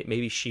has.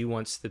 Maybe she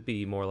wants to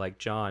be more like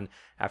John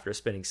after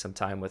spending some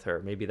time with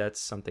her. Maybe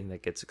that's something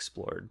that gets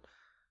explored.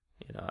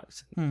 I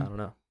don't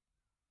know.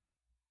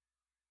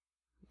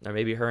 Or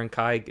maybe her and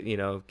Kai,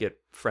 get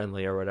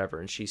friendly or whatever,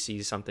 and she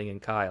sees something in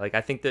Kai. Like,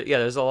 I think that,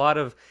 there's a lot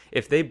of,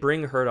 if they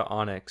bring her to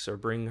Onyx or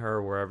bring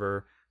her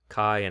wherever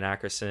Kai and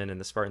Ackerson and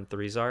the Spartan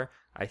Threes are,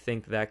 I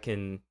think that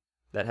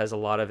has a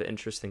lot of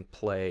interesting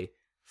play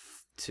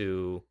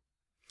to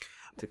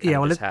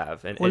kind of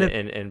have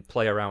and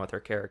play around with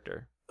her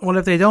character. Well,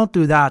 if they don't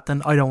do that,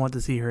 then I don't want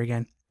to see her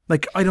again.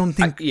 Like, I don't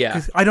think,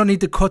 cause I don't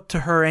need to cut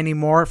to her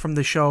anymore from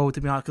the show, to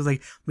be honest, because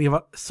like we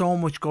have so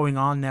much going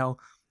on now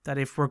that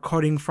if we're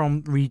cutting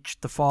from Reach,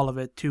 the fall of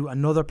it, to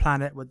another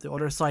planet with the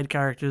other side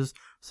characters,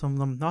 some of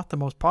them not the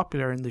most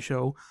popular in the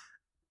show,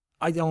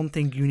 I don't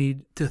think you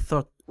need to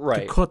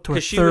cut to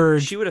a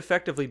third. She would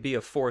effectively be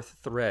a fourth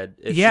thread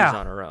if she's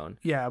on her own.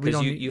 Yeah,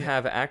 because you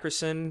have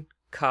Ackerson,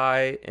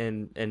 Kai,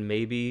 and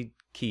maybe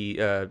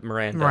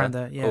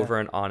Miranda over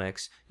in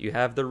Onyx. You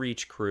have the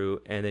Reach crew,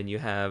 and then you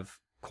have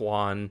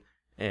Quan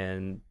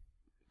and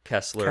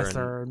Kessler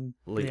and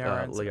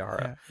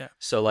Liara. Yeah.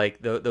 So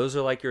like those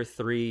are like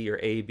your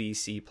A, B,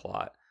 C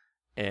plot,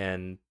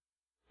 and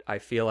I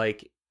feel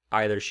like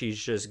either she's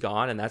just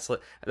gone, and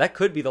that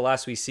could be the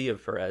last we see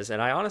of Perez,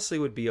 and I honestly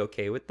would be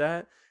okay with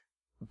that.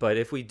 But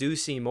if we do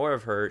see more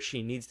of her,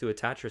 she needs to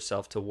attach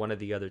herself to one of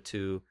the other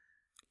two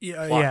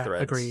plot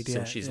threads. Agreed.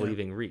 Since she's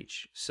leaving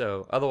Reach.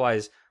 So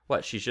otherwise,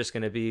 she's just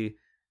going to be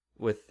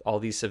with all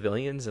these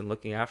civilians and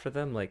looking after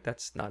them? Like,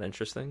 that's not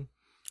interesting.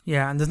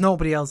 Yeah, and there's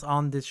nobody else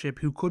on this ship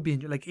who could be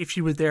like, if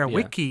she was there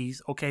with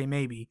Keyes, okay,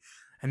 maybe,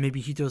 and maybe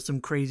he does some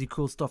crazy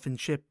cool stuff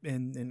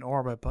in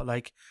orbit, but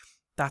like,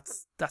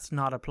 that's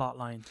not a plot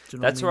line.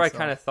 That's where I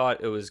kind of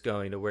thought it was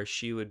going, to where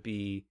she would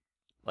be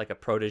like a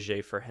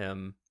protege for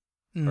him,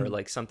 or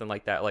like something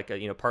like that, like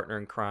a partner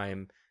in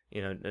crime,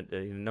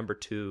 number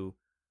two.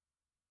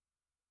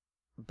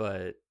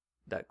 But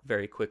that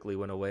very quickly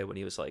went away when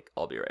he was like,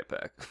 "I'll be right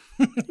back."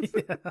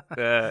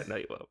 No,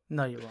 you won't.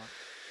 No, you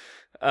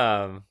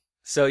won't.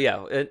 So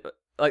yeah,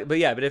 but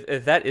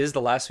if that is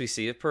the last we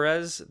see of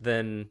Perez,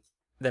 then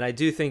I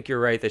do think you're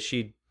right that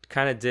she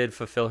kind of did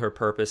fulfill her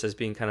purpose as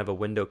being kind of a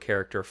window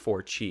character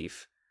for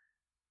Chief,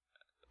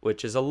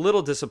 which is a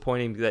little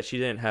disappointing that she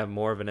didn't have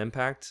more of an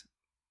impact.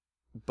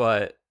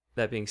 But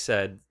that being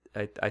said,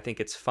 I think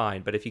it's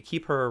fine. But if you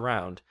keep her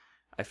around,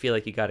 I feel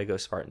like you got to go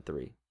Spartan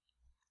 3.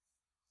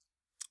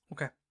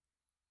 Okay.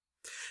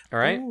 All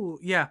right. Ooh,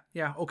 yeah,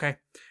 okay.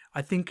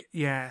 I think,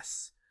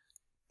 yes.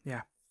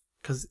 Yeah.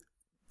 Because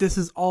this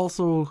is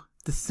also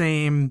the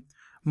same,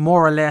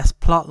 more or less,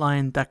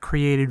 plotline that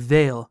created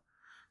Vale.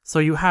 So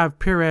you have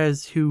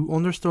Perez, who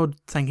understood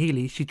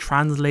Sangheili. She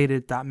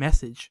translated that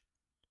message.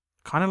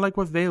 Kind of like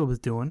what Vale was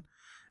doing.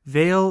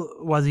 Vale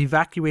was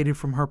evacuated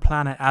from her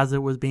planet as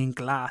it was being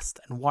glassed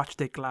and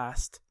watched it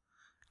glassed.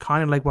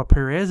 Kind of like what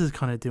Perez is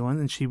kind of doing,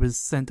 and she was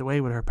sent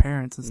away with her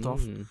parents and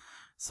stuff.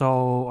 So,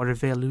 or did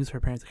Vale lose her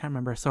parents? I can't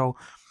remember. So,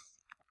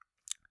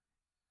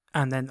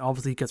 and then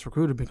obviously gets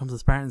recruited, becomes a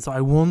Spartan. So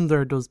I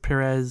wonder, does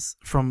Perez,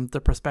 from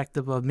the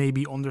perspective of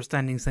maybe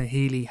understanding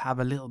Sangheili, have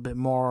a little bit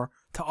more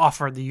to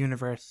offer the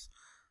universe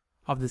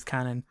of this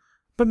canon?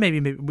 But maybe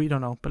we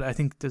don't know. But I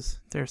think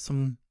there's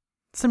some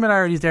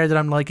similarities there that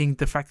I'm liking.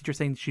 The fact that you're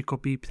saying she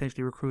could be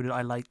potentially recruited,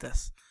 I like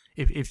this.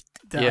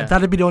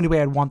 That'd be the only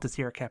way I'd want to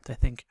see her kept, I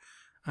think.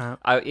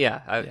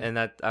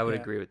 I would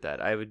agree with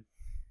that. I would,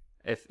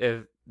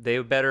 if they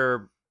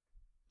better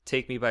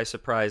take me by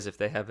surprise if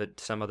they have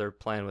some other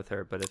plan with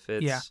her. But if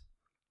it's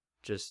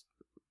just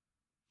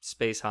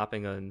space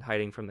hopping and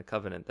hiding from the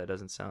Covenant, that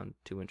doesn't sound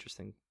too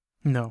interesting.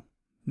 No.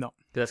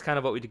 That's kind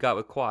of what we got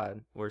with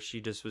Quad, where she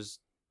just was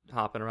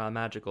hopping around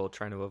magical,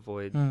 trying to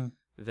avoid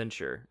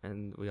Venture,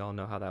 and we all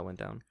know how that went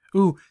down.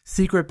 Ooh,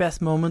 secret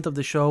best moment of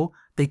the show: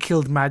 they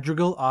killed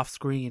Madrigal off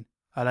screen.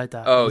 I like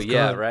that. Oh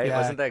yeah, good. Right? Yeah.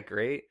 Wasn't that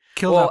great?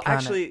 Well,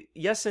 actually,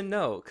 yes and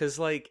no, because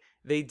like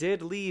they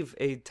did leave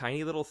a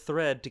tiny little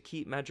thread to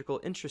keep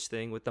Madrigal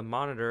interesting with the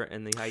monitor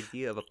and the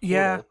idea of a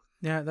portal.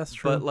 Yeah, that's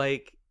true. But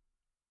like,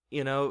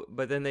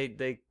 but then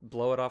they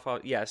blow it off.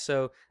 Yeah.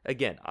 So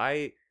again,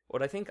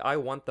 what I think I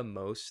want the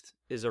most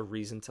is a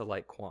reason to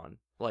like Quan.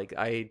 Like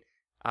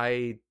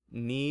I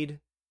need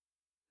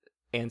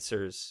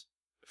answers.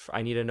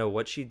 I need to know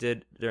what she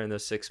did during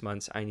those 6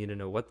 months. I need to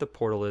know what the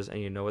portal is. I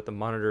need to know what the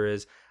monitor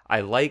is.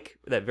 I like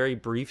that very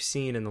brief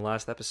scene in the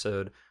last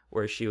episode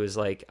where she was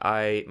like,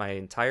 my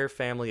entire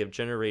family of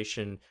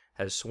generation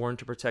has sworn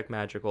to protect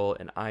Madrigal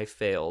and I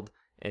failed.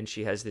 And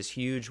she has this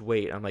huge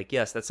weight. I'm like,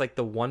 yes, that's like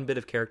the one bit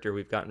of character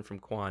we've gotten from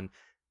Quan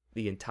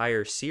the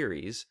entire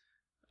series.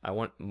 I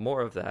want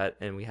more of that,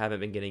 and we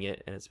haven't been getting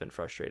it, and it's been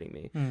frustrating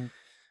me.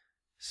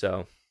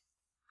 So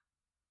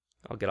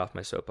I'll get off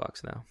my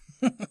soapbox now.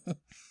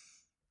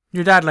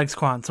 Your dad likes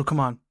Quan, so come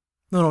on.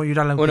 No, your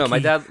dad likes McKee. No, my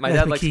dad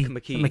likes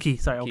McKee.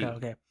 McKee, sorry,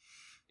 okay.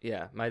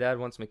 Yeah, my dad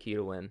wants McKee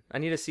to win. I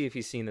need to see if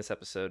he's seen this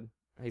episode.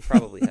 He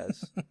probably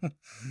has.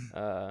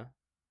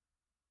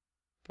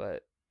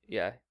 But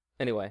yeah.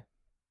 Anyway,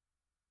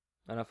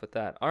 enough with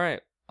that. All right,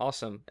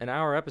 awesome. An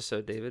hour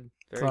episode, David.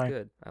 Very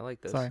good. I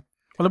like this. Sorry.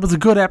 Well, it was a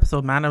good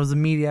episode, man. It was a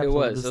meaty episode. It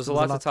was. There was a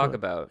lot to talk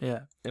about.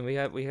 Yeah. And we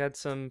had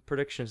some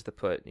predictions to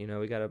put.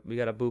 We gotta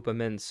boop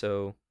them in.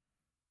 So,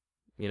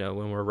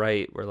 when we're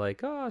right, we're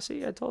like, oh,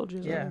 see, I told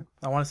you. So. Yeah.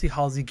 I want to see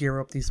Halsey gear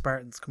up these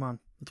Spartans. Come on,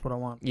 that's what I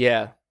want.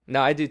 Yeah.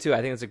 No, I do too.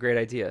 I think it's a great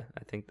idea.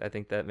 I think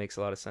that makes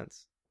a lot of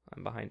sense.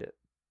 I'm behind it.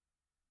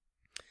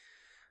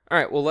 All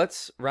right. Well,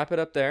 let's wrap it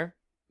up there.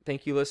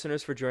 Thank you,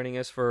 listeners, for joining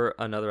us for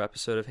another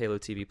episode of Halo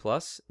TV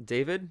Plus.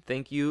 David,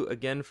 thank you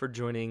again for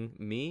joining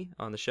me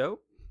on the show.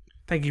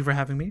 Thank you for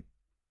having me.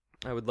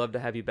 I would love to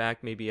have you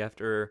back maybe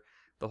after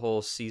the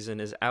whole season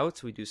is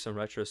out. We do some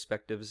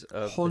retrospectives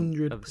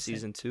of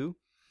season 2.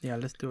 Yeah,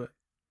 let's do it.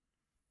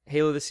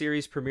 Halo the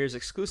series premieres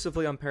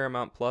exclusively on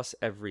Paramount Plus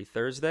every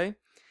Thursday.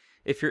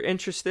 If you're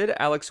interested,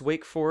 Alex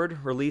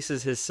Wakeford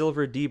releases his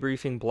Silver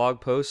Debriefing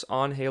blog post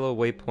on Halo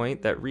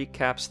Waypoint that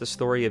recaps the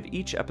story of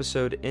each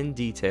episode in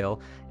detail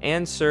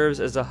and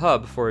serves as a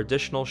hub for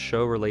additional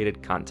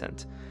show-related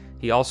content.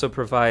 He also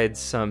provides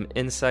some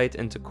insight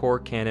into core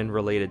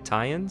canon-related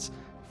tie-ins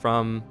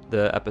from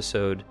the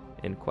episode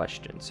in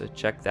question. So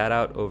check that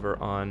out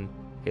over on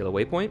Halo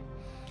Waypoint.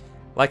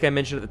 Like I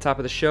mentioned at the top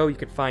of the show, you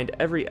can find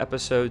every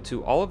episode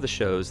to all of the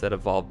shows that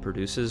Evolved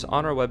produces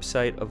on our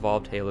website,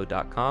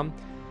 evolvedhalo.com.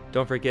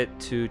 Don't forget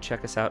to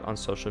check us out on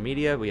social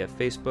media. We have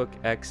Facebook,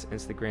 X,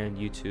 Instagram,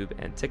 YouTube,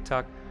 and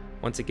TikTok.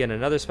 Once again,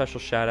 another special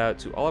shout out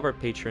to all of our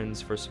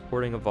patrons for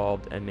supporting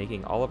Evolved and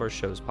making all of our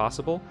shows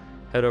possible.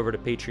 Head over to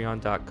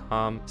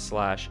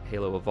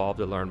patreon.com/HaloEvolved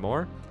to learn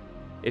more.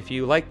 If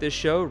you like this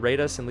show, rate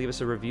us and leave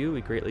us a review.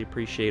 We greatly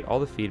appreciate all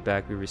the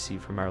feedback we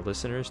receive from our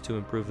listeners to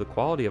improve the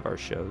quality of our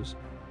shows.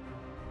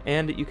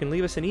 And you can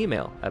leave us an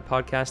email at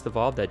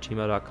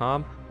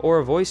podcastevolved@gmail.com or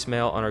a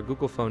voicemail on our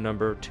Google phone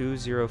number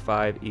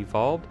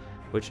 205-EVOLVED,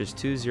 which is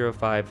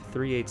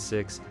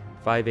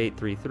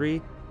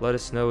 205-386-5833. Let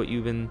us know what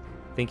you've been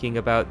thinking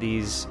about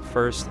these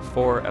first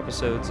 4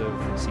 episodes of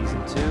Season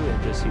 2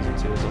 and just Season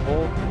 2 as a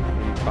whole.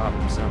 Maybe pop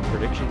some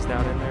predictions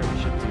down in there. We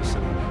should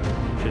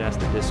should ask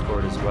the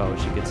Discord as well. We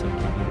should get some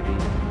community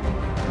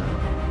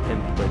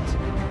input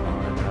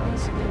on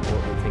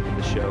what we think of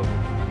the show.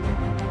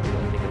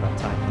 What we think about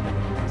time in the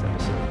next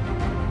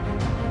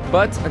episode.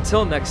 But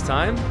until next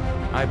time,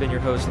 I've been your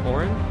host,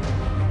 Oran.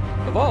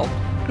 Evolved.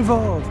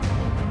 Evolved.